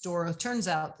historical. Turns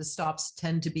out the stops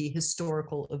tend to be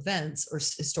historical events or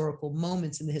historical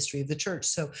moments in the history of the church.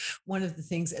 So one of the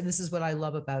things, and this is what I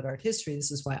love about art history,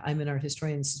 this is why I'm an art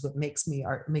historian, this is what makes me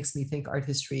think art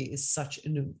history is such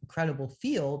an incredible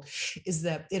field, is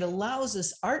that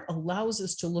art allows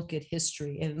us to look at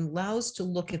history, and it allows to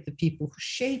look at the people who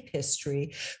shape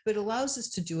history, but allows us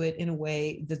to do it in a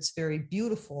way that's very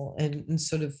beautiful and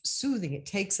sort of soothing. It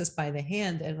takes us by the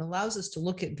hand and allows us to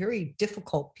look at very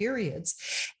difficult periods.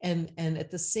 And at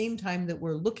the same time that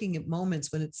we're looking at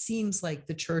moments when it seems like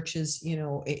the church is,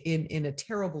 in a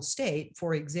terrible state.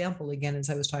 For example, again, as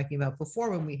I was talking about before,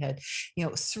 when we had,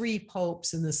 3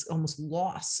 popes and this almost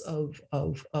loss of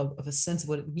a sense of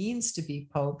what it means to be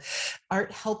pope,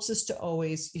 art helps us to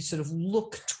always sort of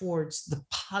look towards the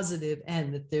positive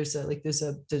end, that there's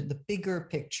the bigger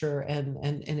picture, and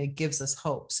it gives us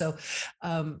hope. So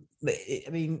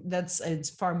it's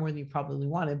far more than you probably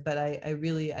wanted, but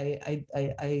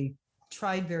I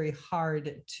tried very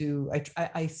hard to,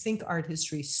 I think art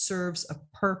history serves a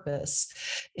purpose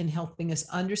in helping us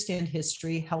understand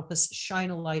history, help us shine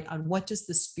a light on what does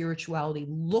the spirituality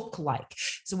look like.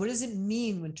 So what does it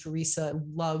mean when Teresa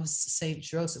loves Saint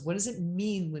Joseph? What does it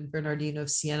mean when Bernardino of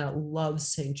Siena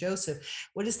loves Saint Joseph?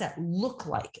 What does that look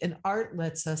like? And art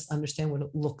lets us understand what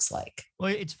it looks like.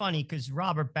 Well, it's funny because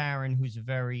Robert Barron, who's a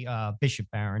very Bishop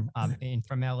Barron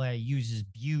from LA, uses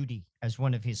beauty as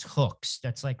one of his hooks.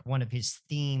 That's like one of his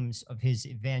themes of his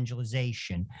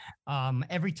evangelization.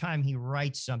 Every time he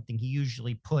writes something, he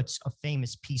usually puts a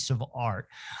famous piece of art.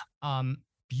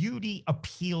 Beauty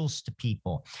appeals to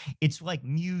people. It's like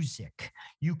music.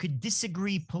 You could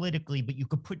disagree politically, but you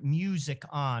could put music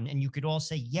on and you could all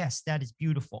say, yes, that is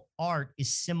beautiful. Art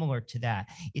is similar to that.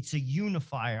 It's a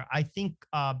unifier. I think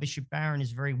Bishop Barron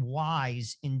is very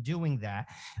wise in doing that.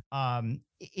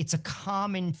 It's a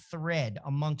common thread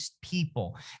amongst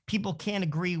people. People can't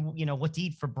agree, what to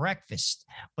eat for breakfast,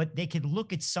 but they could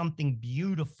look at something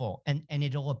beautiful and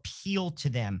it'll appeal to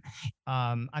them.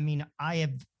 I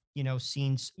have I've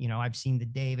seen the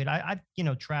David. I've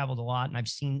traveled a lot and I've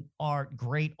seen art,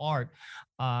 great art.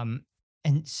 And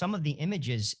some of the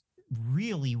images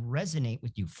really resonate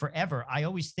with you forever. I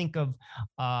always think of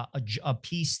a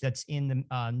piece that's in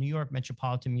the New York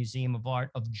Metropolitan Museum of Art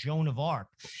of Joan of Arc,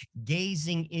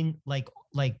 gazing in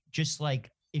just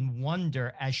in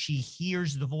wonder as she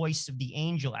hears the voice of the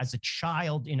angel as a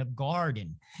child in a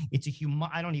garden. It's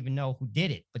I don't even know who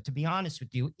did it, but to be honest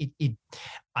with you,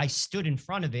 I stood in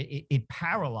front of it. It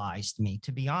paralyzed me,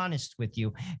 to be honest with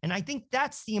you. And I think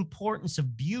that's the importance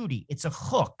of beauty. It's a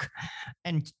hook.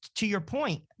 And to your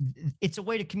point, it's a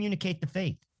way to communicate the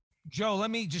faith. Joe, let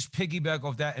me just piggyback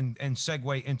off that and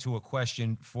segue into a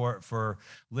question for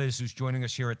Liz, who's joining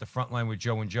us here at the front line with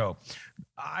Joe and Joe.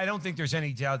 I don't think there's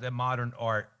any doubt that modern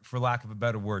art, for lack of a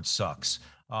better word, sucks.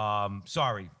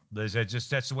 Sorry, Liz,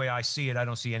 that's the way I see it. I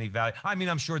don't see any value. I mean,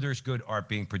 I'm sure there's good art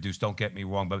being produced. Don't get me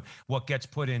wrong, but what gets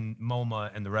put in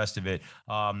MoMA and the rest of it,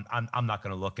 I'm not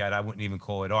going to look at. I wouldn't even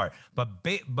call it art. But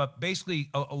basically,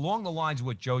 along the lines of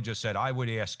what Joe just said, I would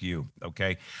ask you,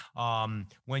 okay,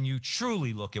 when you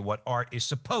truly look at what art is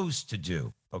supposed to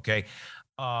do, okay,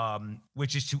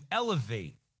 which is to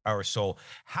elevate our soul,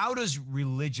 how does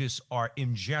religious art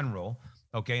in general,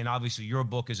 okay, and obviously your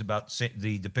book is about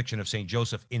the depiction of Saint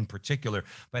Joseph in particular,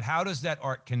 but how does that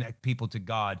art connect people to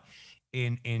God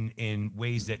in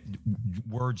ways that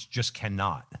words just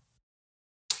cannot?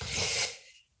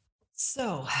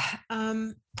 So,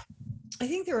 I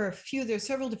think there's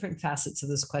several different facets of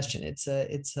this question. It's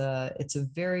a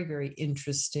very, very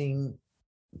interesting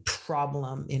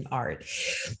problem in art.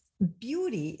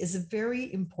 Beauty is a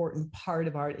very important part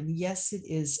of art. And yes, it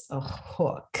is a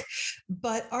hook,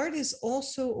 but art is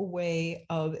also a way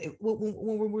of, when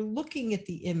we're looking at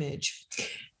the image,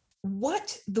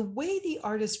 the way the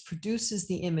artist produces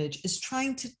the image is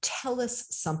trying to tell us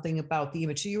something about the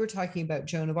image. So you were talking about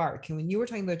Joan of Arc, and when you were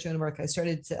talking about Joan of Arc, I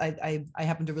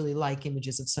happen to really like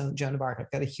images of Joan of Arc.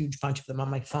 I've got a huge bunch of them on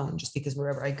my phone, just because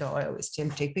wherever I go, I always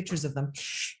take pictures of them.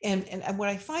 And what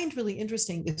I find really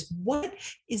interesting is, what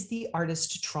is the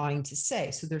artist trying to say?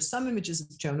 So there's some images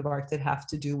of Joan of Arc that have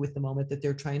to do with the moment that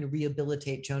they're trying to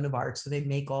rehabilitate Joan of Arc. So they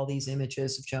make all these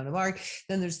images of Joan of Arc.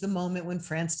 Then there's the moment when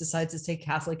France decides to stay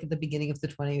Catholic at the beginning of the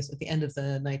 20s, at the end of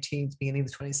the 19th, beginning of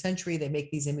the 20th century. They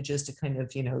make these images to kind of,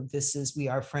 we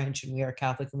are French and we are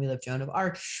Catholic and we love Joan of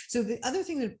Arc. So the other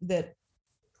thing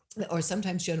or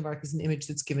sometimes Joan of Arc is an image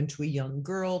that's given to a young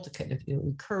girl to kind of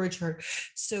encourage her.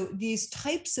 So these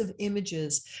types of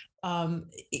images,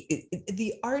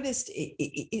 the artist,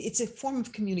 it's a form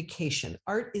of communication.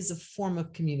 Art is a form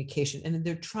of communication, and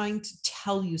they're trying to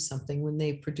tell you something when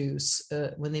they produce.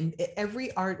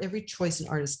 Every choice an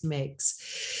artist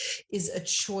makes is a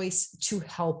choice to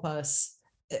help us,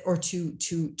 or to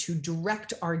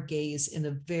direct our gaze in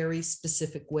a very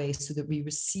specific way so that we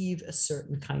receive a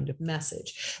certain kind of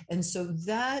message. And so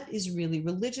that is really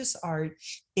religious art.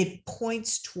 it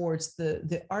points towards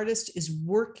the artist is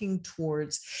working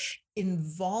towards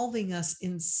involving us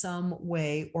in some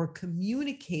way or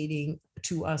communicating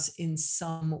to us in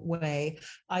some way,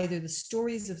 either the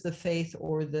stories of the faith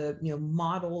or the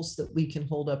models that we can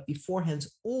hold up beforehand,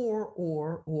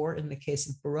 or in the case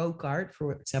of Baroque art,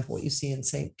 for example, what you see in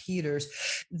St. Peter's,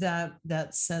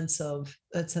 that sense of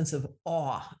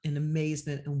awe and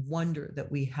amazement and wonder that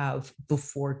we have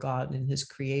before God and his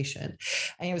creation.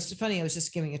 And it was funny, I was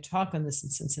just giving a talk on this in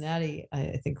Cincinnati,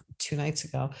 I think 2 nights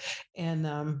ago, and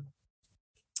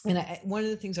one of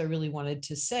the things I really wanted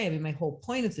to say, I mean, my whole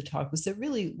point of the talk was that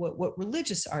really what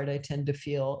religious art I tend to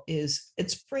feel is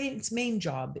its main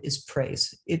job is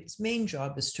praise. Its main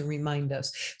job is to remind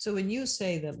us. So when you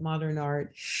say that modern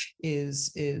art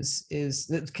is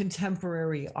that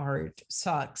contemporary art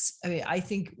sucks, I mean, I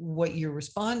think what you're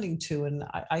responding to, and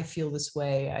I feel this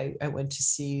way, I went to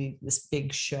see this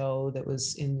big show that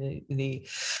was in the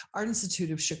Art Institute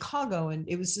of Chicago, and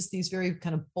it was just these very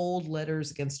kind of bold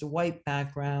letters against a white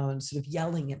background, sort of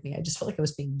yelling at me. I just felt like I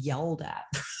was being yelled at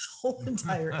the whole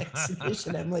entire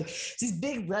exhibition. I'm like, these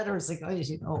big letters, like,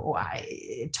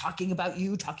 talking about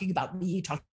you, talking about me,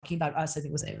 talking about us, I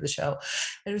think was the name of the show.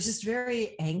 And it was just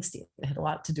very angsty. It had a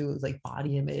lot to do with like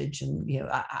body image. And,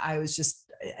 I was just,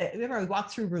 I remember I walked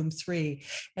through room 3,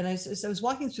 and I was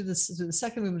walking through the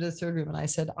second room to the third room, and I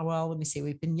said, oh, well, let me see.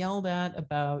 We've been yelled at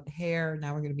about hair.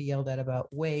 Now we're going to be yelled at about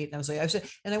weight. And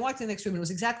I walked in the next room, and it was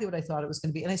exactly what I thought it was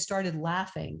going to be. And I started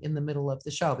laughing in the middle of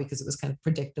the show because it was kind of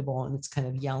predictable, and it's kind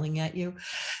of yelling at you.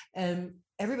 And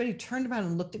everybody turned around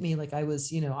and looked at me like I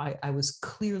was, I was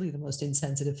clearly the most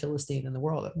insensitive Philistine in the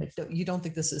world. I'm like, you don't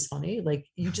think this is funny? Like,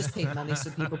 you just paid money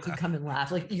so people could come and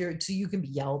laugh. Like, so you can be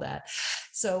yelled at.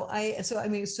 So I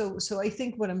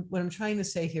think what I'm trying to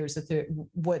say here is that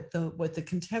what the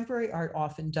contemporary art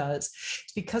often does is,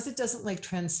 because it doesn't like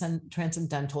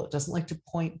transcendental, it doesn't like to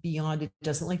point beyond, it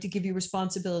doesn't like to give you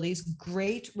responsibilities.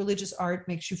 Great religious art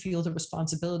makes you feel the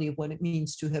responsibility of what it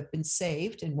means to have been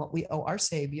saved and what we owe our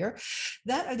Savior.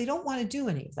 That they don't want to do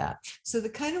any of that. So the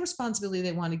kind of responsibility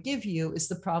they want to give you is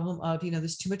the problem of,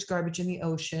 there's too much garbage in the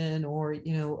ocean, or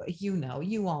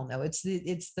you all know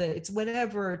it's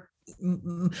whatever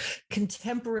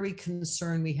contemporary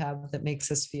concern we have that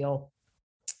makes us feel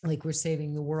like we're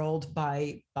saving the world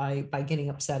by getting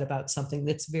upset about something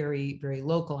that's very, very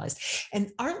localized. And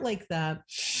art like that,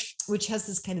 which has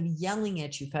this kind of yelling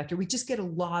at you factor, we just get a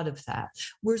lot of that.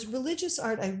 Whereas religious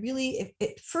art,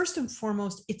 first and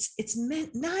foremost, it's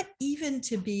meant not even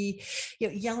to be,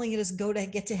 yelling at us,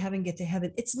 get to heaven.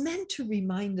 It's meant to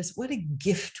remind us what a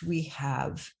gift we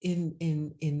have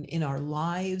in our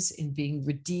lives, in being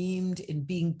redeemed, in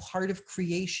being part of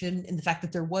creation, in the fact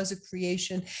that there was a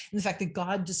creation, and the fact that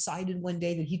God decided one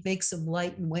day that he'd make some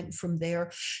light and went from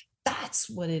there. That's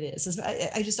what it is.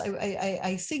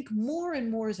 I think more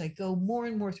and more as I go more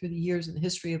and more through the years in the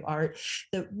history of art,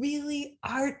 that really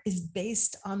art is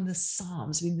based on the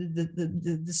Psalms. I mean,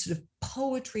 the sort of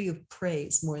poetry of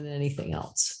praise more than anything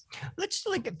else. Let's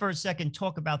for a second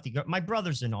talk about my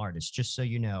brother's an artist, just so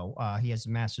you know. He has a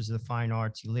master's of the fine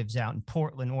arts. He lives out in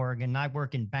Portland, Oregon, and I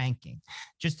work in banking.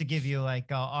 Just to give you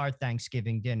our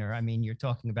Thanksgiving dinner, I mean, you're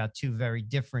talking about two very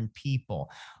different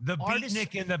people. The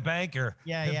beatnik and the banker.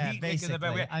 Yeah,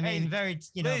 basically. I mean, very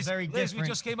different. Liz, we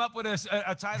just came up with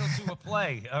a title to a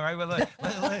play. All right, well,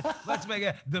 let's make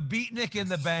it the beatnik and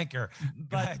the banker.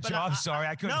 But Joe, I'm sorry,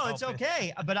 I couldn't. No, it's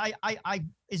okay. But I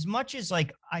as much as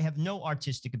like I have no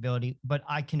artistic ability, but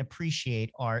I can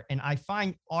appreciate art, and I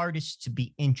find artists to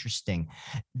be interesting.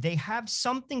 They have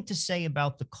something to say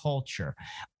about the culture,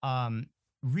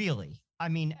 really. I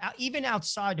mean, even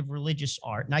outside of religious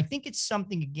art. And I think it's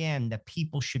something, again, that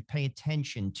people should pay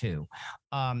attention to.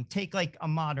 Take like a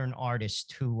modern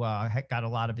artist who got a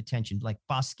lot of attention, like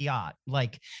Basquiat.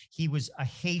 Like, he was a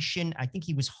Haitian, I think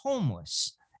he was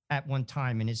homeless at one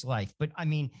time in his life. But I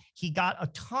mean, he got a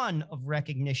ton of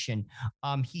recognition.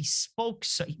 He spoke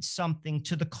something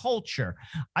to the culture.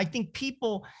 I think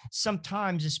people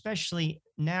sometimes, especially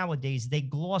nowadays, they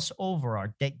gloss over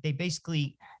art. They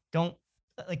basically don't,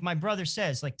 like my brother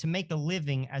says, like, to make a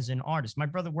living as an artist. My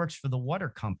brother works for the water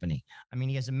company. I mean,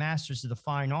 he has a master's of the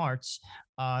fine arts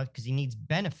because he needs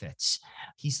benefits.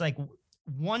 He's like,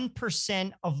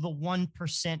 1% of the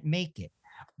 1% make it.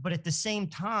 But at the same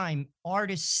time,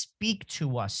 artists speak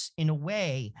to us in a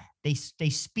way, they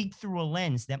speak through a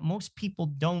lens that most people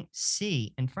don't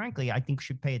see. And frankly, I think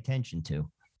should pay attention to.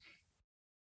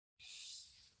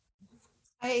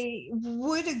 I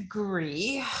would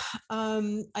agree.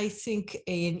 I think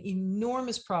an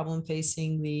enormous problem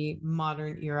facing the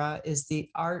modern era is the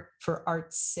art for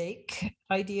art's sake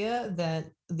idea, that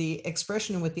the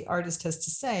expression of what the artist has to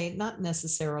say not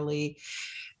necessarily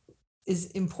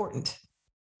is important.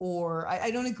 Or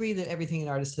I don't agree that everything an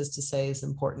artist has to say is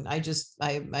important. I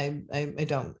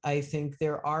don't. I think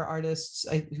there are artists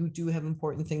who do have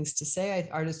important things to say.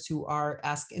 Artists who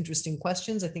ask interesting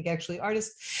questions. I think actually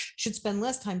artists should spend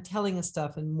less time telling us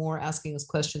stuff and more asking us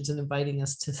questions and inviting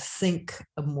us to think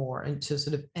more and to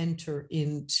sort of enter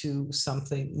into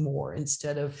something more,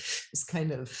 instead of this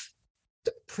kind of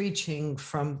preaching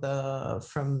from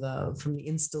the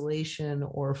installation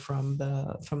or from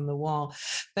the wall.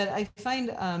 But I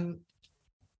find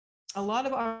a lot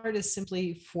of artists,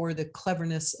 simply for the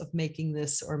cleverness of making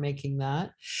this or making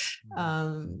that,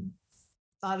 a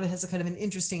lot of it has a kind of an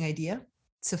interesting idea.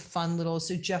 It's a fun little,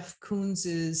 so Jeff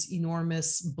Koons's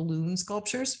enormous balloon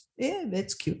sculptures,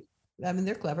 it's cute. I mean,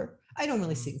 they're clever. I don't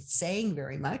really see saying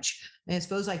very much. And I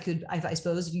suppose I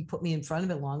suppose if you put me in front of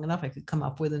it long enough, I could come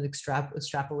up with an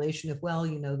extrapolation of, well,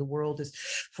 the world is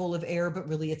full of air, but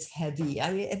really it's heavy.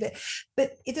 I mean,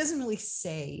 but it doesn't really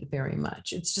say very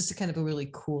much. It's just a kind of a really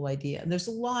cool idea. And there's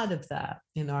a lot of that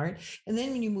in art. And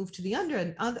then when you move to the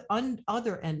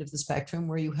other end of the spectrum,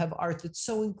 where you have art that's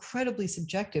so incredibly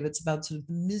subjective, it's about sort of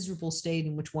the miserable state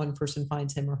in which one person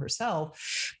finds him or herself.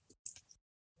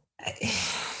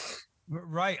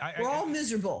 Right. We're all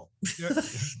miserable.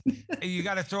 You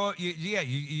got to throw.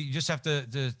 You just have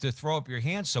to throw up your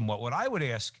hands somewhat. What I would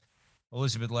ask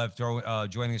Elizabeth Lev,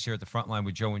 joining us here at the front line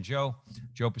with Joe and Joe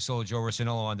Pasillo, Joe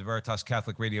Rossinello on the Veritas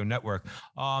Catholic Radio Network.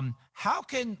 How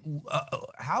can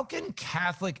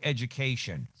Catholic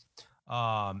education,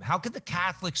 how can the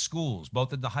Catholic schools,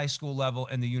 both at the high school level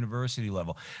and the university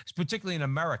level, particularly in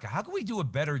America, how can we do a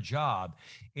better job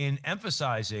in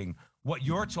emphasizing what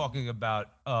you're talking about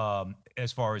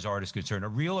as far as art is concerned, a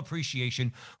real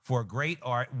appreciation for great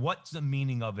art, what the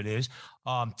meaning of it is,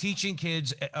 teaching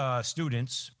kids,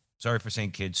 students, sorry for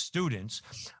saying kids, students,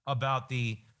 about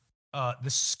the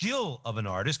skill of an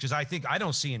artist, because I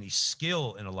don't see any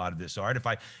skill in a lot of this art.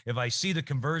 If I see the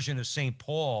Conversion of St.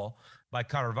 Paul by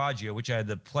Caravaggio, which I had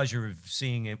the pleasure of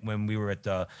seeing it when we were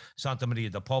at Santa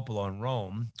Maria del Popolo in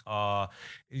Rome, I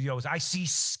see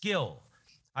skill,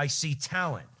 I see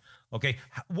talent. Okay,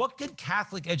 what can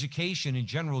Catholic education in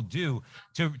general do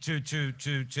to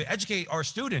educate our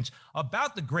students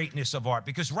about the greatness of art?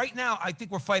 Because right now, I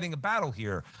think we're fighting a battle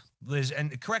here, Liz,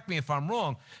 and correct me if I'm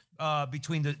wrong,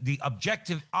 between the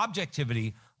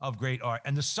objectivity of great art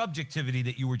and the subjectivity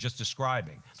that you were just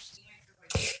describing.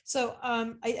 So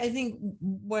I think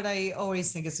what I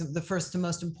always think is the first and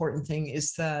most important thing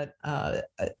is that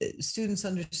students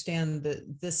understand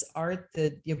that this art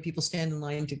that people stand in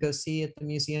line to go see at the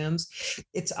museums,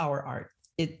 it's our art.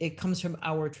 It comes from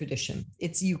our tradition.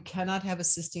 You cannot have a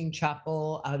Sistine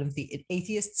Chapel out of the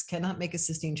atheists cannot make a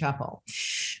Sistine Chapel.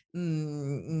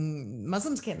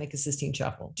 Muslims can't make a Sistine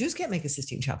Chapel. Jews can't make a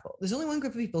Sistine Chapel. There's only one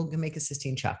group of people who can make a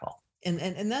Sistine Chapel.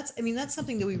 And that's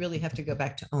something that we really have to go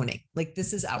back to owning. Like,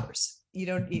 this is ours.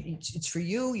 It's for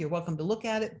you. You're welcome to look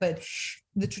at it. But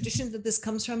the tradition that this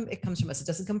comes from, it comes from us. It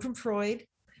doesn't come from Freud.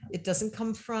 It doesn't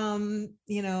come from,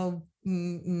 the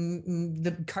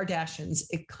Kardashians.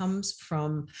 It comes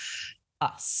from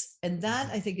us. And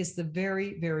that, I think, is the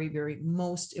very, very, very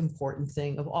most important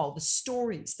thing of all. The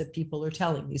stories that people are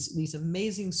telling, these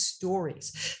amazing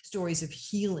stories of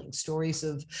healing, stories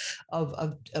of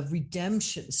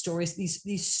redemption, stories,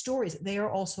 these stories, they are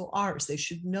also ours. They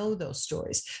should know those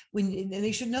stories. And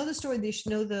they should know the story, they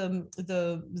should know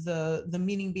the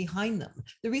meaning behind them.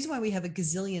 The reason why we have a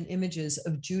gazillion images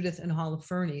of Judith and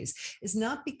Holofernes is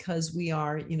not because we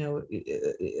are,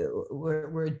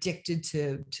 we're addicted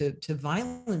to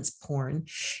violence porn.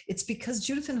 It's because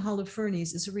Judith and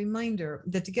Holofernes is a reminder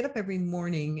that to get up every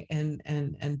morning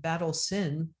and battle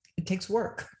sin, it takes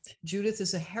work. Judith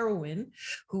is a heroine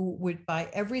who would, by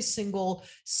every single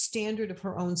standard of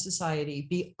her own society,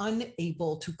 be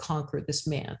unable to conquer this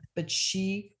man. But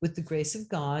she, with the grace of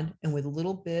God and with a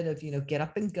little bit of, get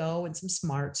up and go and some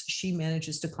smarts, she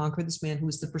manages to conquer this man who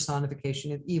is the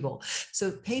personification of evil.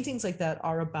 So paintings like that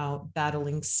are about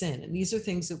battling sin. And these are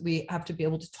things that we have to be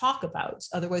able to talk about.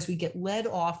 Otherwise, we get led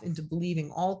off into believing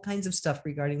all kinds of stuff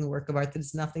regarding the work of art that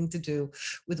has nothing to do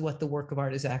with what the work of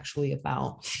art is actually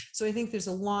about. So I think there's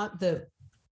a lot that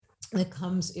that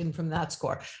comes in from that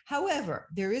score. However,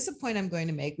 there is a point I'm going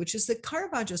to make, which is that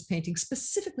Caravaggio's painting,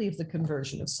 specifically of the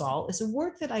conversion of Saul, is a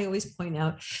work that I always point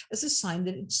out as a sign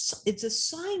that it's a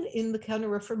sign in the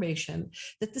Counter-Reformation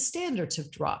that the standards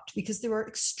have dropped, because there are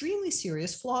extremely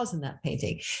serious flaws in that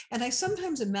painting. And I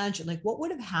sometimes imagine, like, what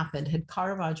would have happened had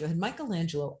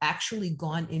Michelangelo actually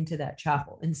gone into that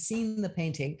chapel and seen the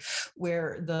painting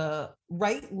where the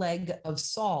right leg of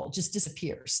Saul just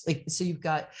disappears. Like, so you've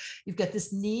got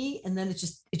this knee, and then it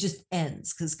just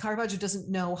ends, because Caravaggio doesn't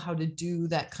know how to do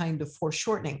that kind of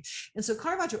foreshortening. And so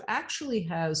Caravaggio actually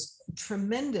has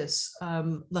tremendous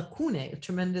lacunae,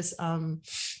 tremendous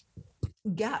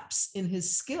gaps in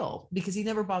his skill, because he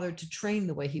never bothered to train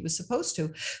the way he was supposed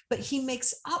to, but he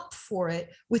makes up for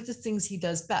it with the things he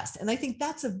does best. And I think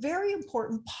that's a very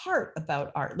important part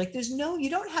about art. Like, you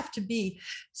don't have to be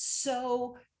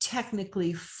so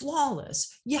technically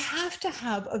flawless. You have to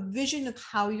have a vision of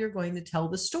how you're going to tell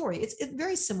the story. It's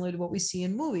very similar to what we see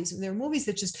in movies. And there are movies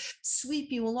that just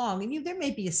sweep you along, and there may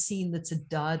be a scene that's a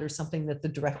dud or something that the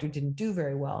director didn't do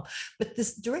very well, but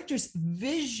this director's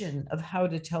vision of how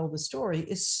to tell the story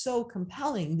is so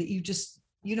compelling that you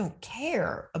don't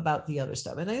care about the other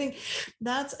stuff. And I think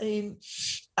that's in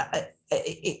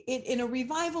a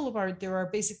revival of art, there are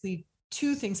basically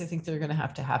two things I think that are going to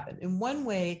have to happen. In one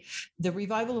way, the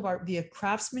revival of art via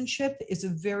craftsmanship is a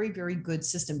very, very good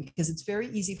system, because it's very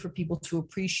easy for people to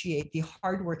appreciate the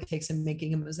hard work it takes in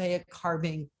making a mosaic,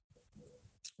 carving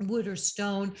wood or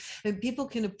stone, and people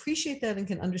can appreciate that and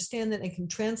can understand that and can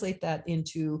translate that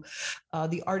into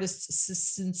the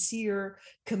artist's sincere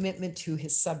commitment to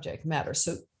his subject matter.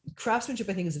 So craftsmanship,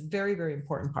 I think, is a very, very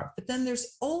important part. But then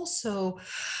there's also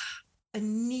a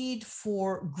need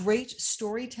for great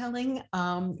storytelling,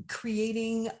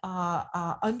 creating,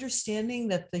 understanding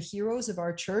that the heroes of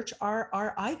our church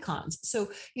are icons.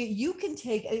 So you can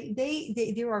take,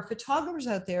 there are photographers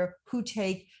out there who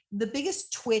take the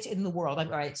biggest twit in the world. All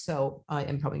right, so I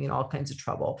am probably in all kinds of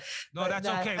trouble. No, that's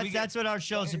okay. That's what our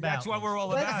show's about. That's what we're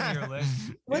all about here,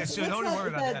 Liz. So don't worry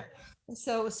about that.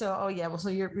 So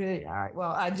you're really all right.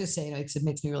 Well, I'm just saying, it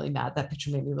makes me really mad. That picture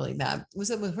made me really mad.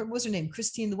 What was her name?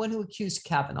 Christine, the one who accused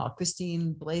Kavanaugh.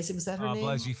 Christine Blasey, was that her name?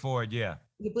 Blasey Ford, yeah.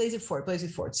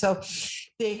 Blasey Ford. So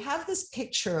they have this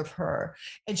picture of her,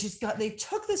 and they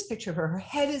took this picture of her. Her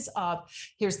head is up.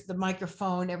 Here's the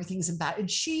microphone. Everything's in back.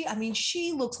 And she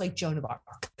looks like Joan of Arc.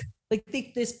 Like,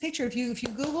 this picture, if you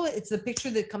Google it, it's the picture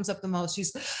that comes up the most.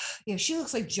 She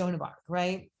looks like Joan of Arc,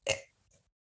 right?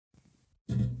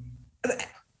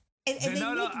 And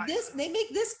they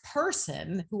make this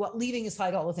person who, leaving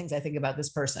aside all the things I think about this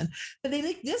person, but they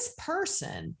make this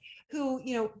person who,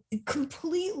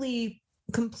 completely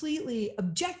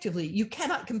objectively, you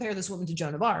cannot compare this woman to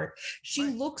Joan of Arc. She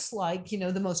looks like,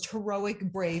 the most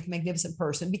heroic, brave, magnificent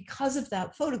person because of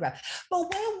that photograph.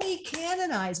 But when we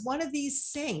canonize one of these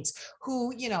saints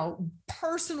who,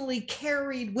 personally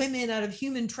carried women out of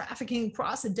human trafficking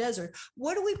across the desert,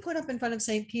 what do we put up in front of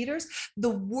St. Peter's? The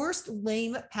worst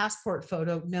lame passport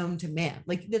photo known to man.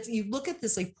 Like, you look at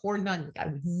this, like, poor nun, I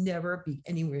would never be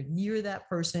anywhere near that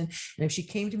person. And if she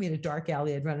came to me in a dark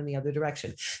alley, I'd run in the other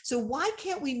direction. So why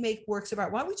can't we make works of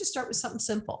art? Why don't we just start with something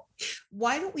simple?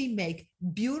 Why don't we make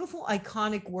beautiful,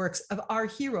 iconic works of our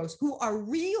heroes who are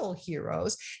real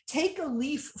heroes? Take a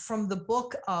leaf from the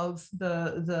book of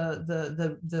the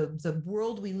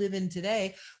world we live in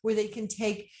today, where they can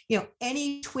take,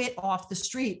 any twit off the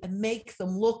street and make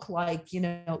them look like,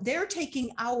 they're taking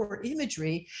our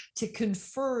imagery to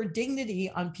confer dignity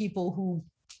on people who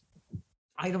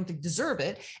I don't think deserve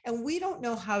it. And we don't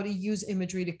know how to use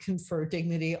imagery to confer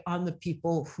dignity on the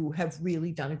people who have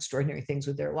really done extraordinary things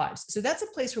with their lives. So that's a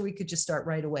place where we could just start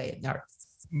right away in art.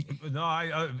 No,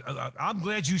 I'm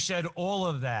glad you said all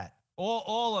of that.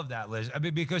 All of that, Liz. I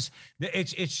mean, because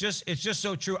it's just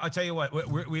so true. I'll tell you what,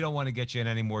 we don't want to get you in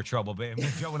any more trouble, but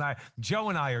Joe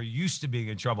and I are used to being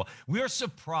in trouble. We're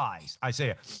surprised. I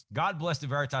say it. God bless the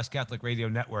Veritas Catholic Radio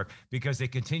Network, because they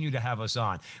continue to have us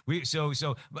on.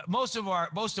 So most of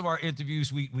our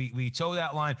interviews, we toe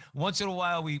that line. Once in a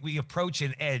while, we approach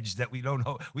an edge that we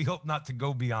hope not to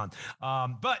go beyond.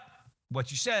 But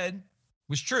what you said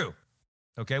was true.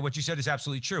 Okay, what you said is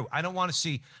absolutely true. I don't want to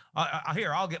see,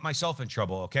 here, I'll get myself in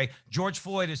trouble, okay? George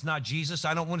Floyd is not Jesus.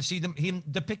 I don't want to see him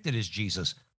depicted as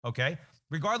Jesus, okay?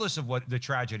 Regardless of what the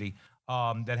tragedy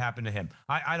that happened to him.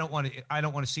 I don't want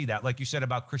to see that. Like you said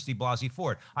about Christy Blasey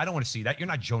Ford. I don't want to see that. You're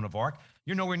not Joan of Arc.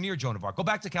 You're nowhere near Joan of Arc. Go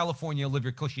back to California, live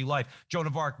your cushy life. Joan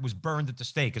of Arc was burned at the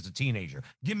stake as a teenager.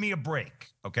 Give me a break,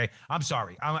 okay? I'm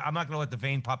sorry. I'm not going to let the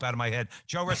vein pop out of my head.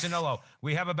 Joe Resinello,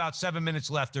 we have about 7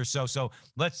 minutes left or so. So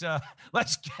let's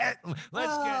get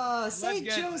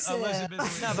Joseph.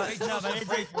 Elizabeth. But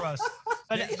Great for us.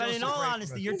 But in all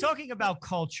honesty, you're talking about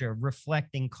culture,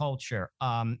 reflecting culture.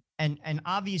 And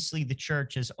obviously the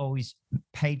church has always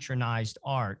patronized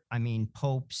art. I mean,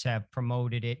 popes have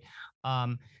promoted it.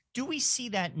 Do we see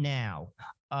that now?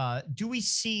 Do we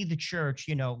see the church,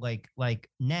 like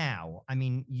now? I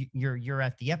mean, you're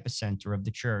at the epicenter of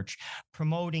the church,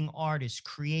 promoting artists,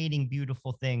 creating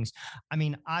beautiful things. I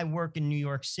mean, I work in New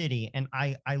York City, and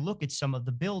I look at some of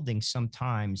the buildings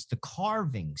sometimes, the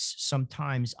carvings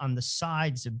sometimes on the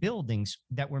sides of buildings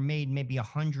that were made maybe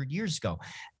 100 years ago.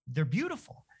 They're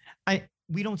beautiful.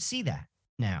 We don't see that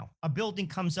now. A building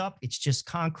comes up, it's just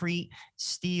concrete,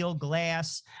 steel,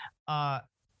 glass.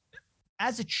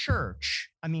 As a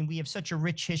church, I mean, we have such a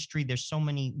rich history. There's so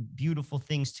many beautiful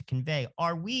things to convey.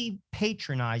 Are we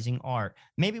patronizing art?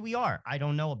 Maybe we are. I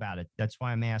don't know about it. That's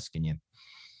why I'm asking you.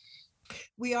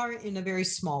 We are in a very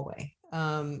small way.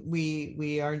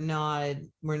 We're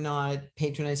not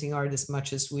patronizing art as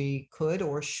much as we could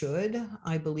or should,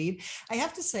 I believe. I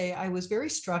have to say, I was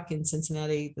very struck in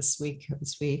Cincinnati this week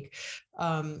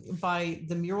by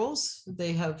the murals.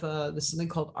 They have this something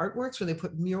called Artworks, where they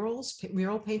put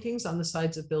mural paintings on the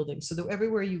sides of buildings. So that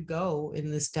everywhere you go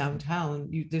in this downtown,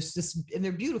 there's this, and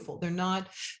they're beautiful. They're not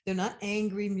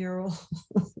angry murals.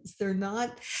 They're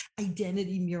not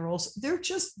identity murals. They're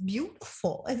just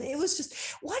beautiful. And it was just,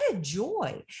 what a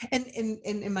joy. And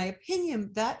in my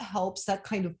opinion, that helps, that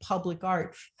kind of public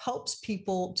art helps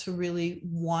people to really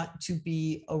want to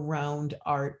be around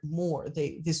art more.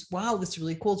 This is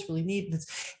really cool. It's really neat.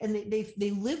 And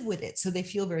they live with it. So they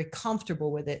feel very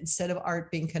comfortable with it, instead of art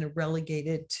being kind of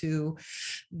relegated to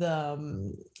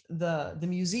the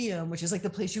museum, which is like the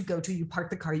place you go to, you park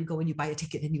the car, you go and you buy a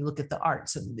ticket and you look at the art.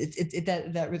 So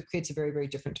that really creates a very, very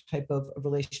different type of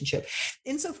relationship.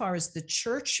 Insofar as the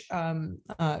church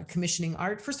commissioning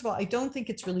art, first of all, I don't think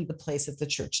it's really the place of the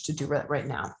church to do it right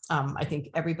now. I think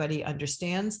everybody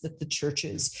understands that the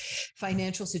church's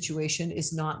financial situation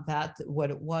is not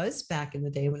what it was back in the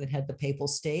day when it had the Papal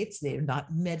States. They're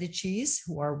not Medicis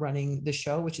who are running the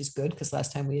show, which is good, because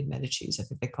last time we had Medicis, I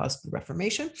think they caused the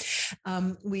Reformation.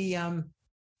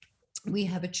 We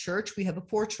have a church, we have a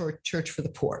poor church for the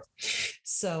poor.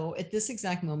 So at this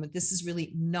exact moment, this is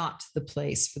really not the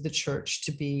place for the church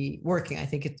to be working. I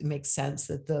think it makes sense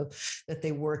that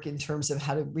they work in terms of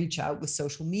how to reach out with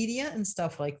social media and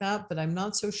stuff like that. But I'm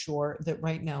not so sure that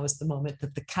right now is the moment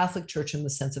that the Catholic Church, in the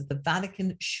sense of the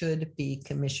Vatican, should be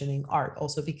commissioning art.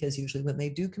 Also because usually when they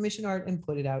do commission art and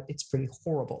put it out, it's pretty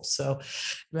horrible. So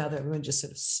rather everyone just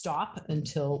sort of stop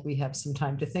until we have some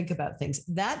time to think about things.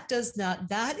 That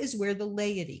is where the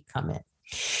laity come in,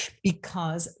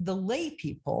 because the lay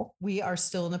people, we are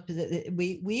still in a position,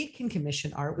 we can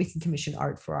commission art. We can commission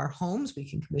art for our homes. We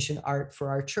can commission art for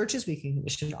our churches. We can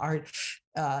commission art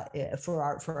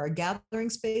for our gathering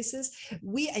spaces.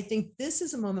 I think this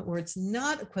is a moment where it's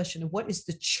not a question of what is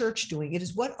the church doing. It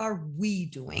is, what are we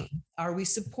doing? Are we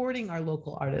supporting our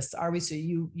local artists? Are we? So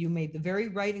you made the very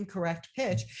right and correct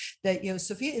pitch that,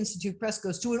 Sophia Institute Press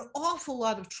goes to an awful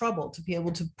lot of trouble to be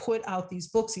able to put out these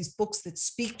books that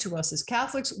speak to us as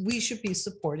Catholics. We should be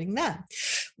supporting them.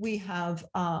 We have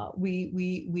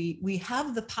we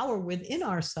have the power within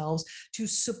ourselves to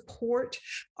support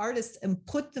artists and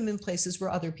put them in places where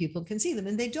other people can see them.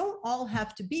 And they don't all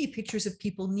have to be pictures of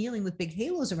people kneeling with big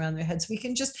halos around their heads. We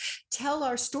can just tell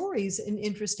our stories in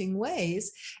interesting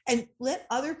ways and let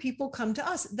other people come to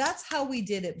us. That's how we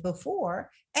did it before.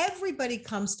 Everybody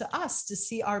comes to us to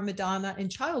see our Madonna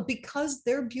and Child because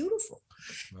they're beautiful.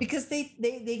 Right. Because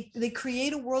they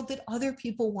create a world that other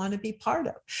people want to be part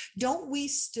of.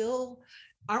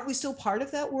 Aren't we still part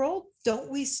of that world?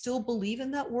 Don't we still believe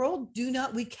in that world?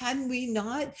 Can we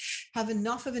not have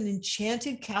enough of an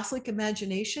enchanted Catholic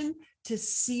imagination to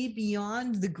see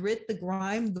beyond the grit, the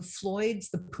grime, the Floyds,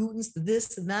 the Putins, the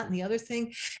this and that and the other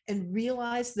thing, and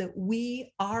realize that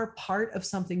we are part of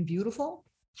something beautiful?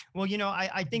 Well,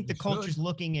 I think the culture's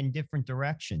looking in different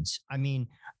directions. I mean,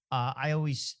 I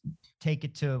always take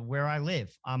it to where I live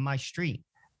on my street.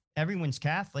 Everyone's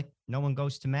Catholic. No one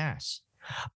goes to Mass.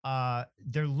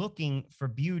 They're looking for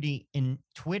beauty in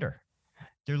Twitter.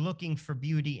 They're looking for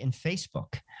beauty in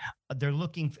Facebook. They're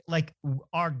looking like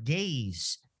our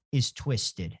gaze is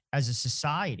twisted as a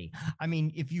society. I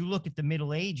mean, if you look at the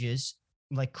Middle Ages,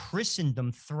 like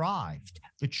Christendom thrived.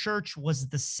 The church was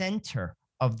the center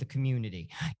of the community.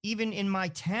 Even in my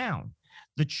town,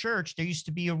 the church, there used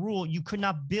to be a rule: you could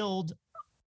not build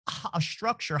a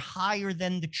structure higher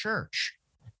than the church.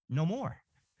 No more.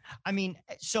 I mean,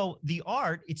 so the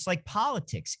art, it's like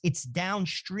politics. It's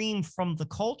downstream from the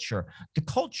culture. The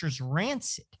culture's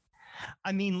rancid.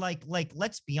 I mean, like,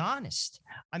 let's be honest.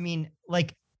 I mean,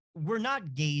 like, we're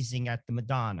not gazing at the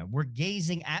Madonna. We're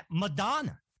gazing at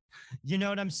Madonna. You know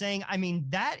what I'm saying? I mean,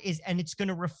 that is, and it's going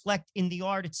to reflect in the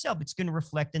art itself. It's going to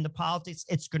reflect in the politics.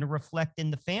 It's going to reflect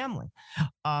in the family.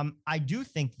 I do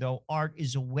think, though, art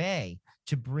is a way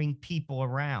to bring people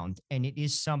around. And it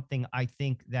is something I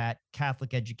think that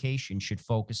Catholic education should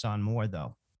focus on more,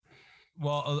 though.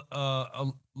 Well,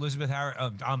 Elizabeth Harris,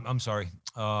 I'm sorry,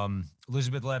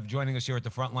 Elizabeth Lev joining us here at the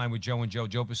front line with Joe and Joe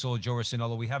Pasillo, Joe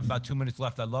Rossinello. We have about 2 minutes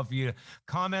left. I'd love for you to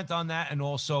comment on that and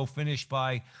also finish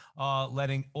by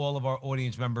letting all of our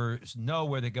audience members know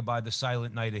where they could buy The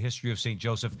Silent Night, A History of St.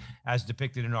 Joseph as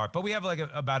depicted in art. But we have like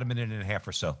about a minute and a half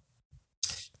or so.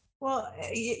 Well,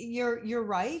 you're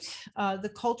right.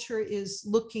 The culture is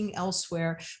looking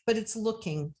elsewhere, but it's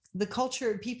looking. The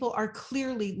culture, people are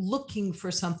clearly looking for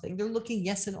something. They're looking,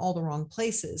 yes, in all the wrong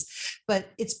places, but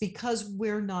it's because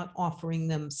we're not offering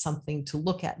them something to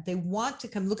look at. They want to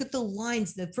come look at the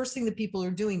lines. The first thing that people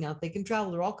are doing now, they can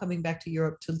travel, they're all coming back to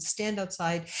Europe to stand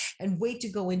outside and wait to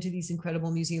go into these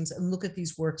incredible museums and look at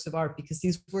these works of art, because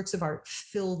these works of art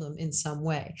fill them in some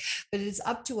way. But it is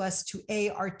up to us to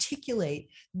articulate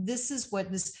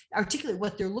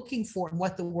what they're looking for and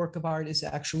what the work of art is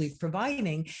actually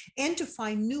providing, and to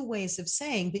find new ways of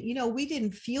saying that, we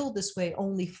didn't feel this way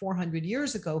only 400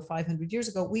 years ago, 500 years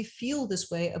ago. We feel this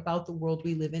way about the world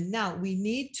we live in now. We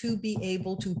need to be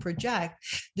able to project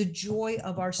the joy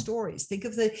of our stories. Think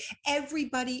of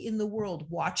everybody in the world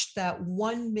watched that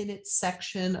 1 minute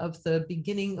section of the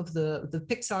beginning of the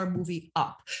Pixar movie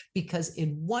Up, because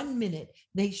in 1 minute,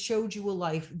 they showed you a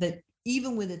life that,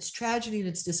 even with its tragedy and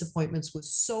its disappointments,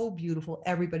 was so beautiful,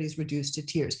 everybody's reduced to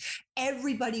tears.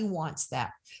 Everybody wants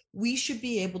that. We should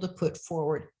be able to put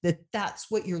forward that that's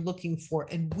what you're looking for,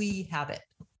 and we have it.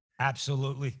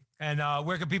 Absolutely. And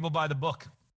where can people buy the book?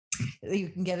 You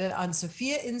can get it on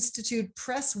Sophia Institute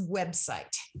Press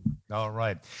website. All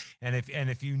right. And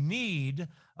if you need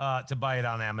to buy it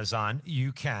on Amazon,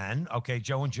 you can. Okay,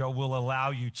 Joe and Joe will allow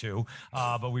you to,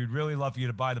 but we'd really love for you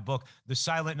to buy the book, The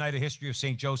Silent Night, A History of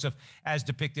St. Joseph, as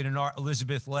depicted in art.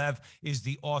 Elizabeth Lev is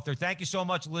the author. Thank you so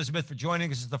much, Elizabeth, for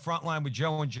joining us at the front line with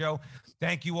Joe and Joe.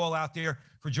 Thank you all out there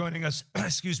for joining us,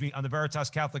 on the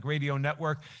Veritas Catholic Radio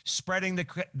Network, spreading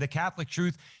the Catholic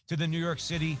truth to the New York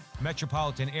City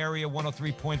metropolitan area.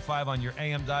 103.5 on your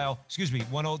AM dial.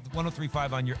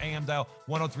 103.5 on your AM dial,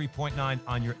 103.9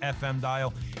 on your FM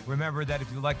dial. Remember that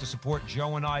if you'd like to support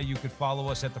Joe and I, you could follow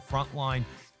us at the Frontline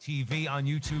TV on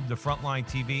YouTube, the Frontline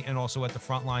TV, and also at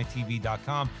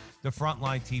thefrontlinetv.com,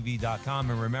 thefrontlinetv.com.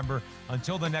 And remember,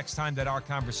 until the next time, that our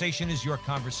conversation is your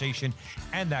conversation,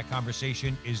 and that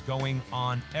conversation is going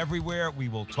on everywhere. We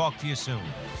will talk to you soon.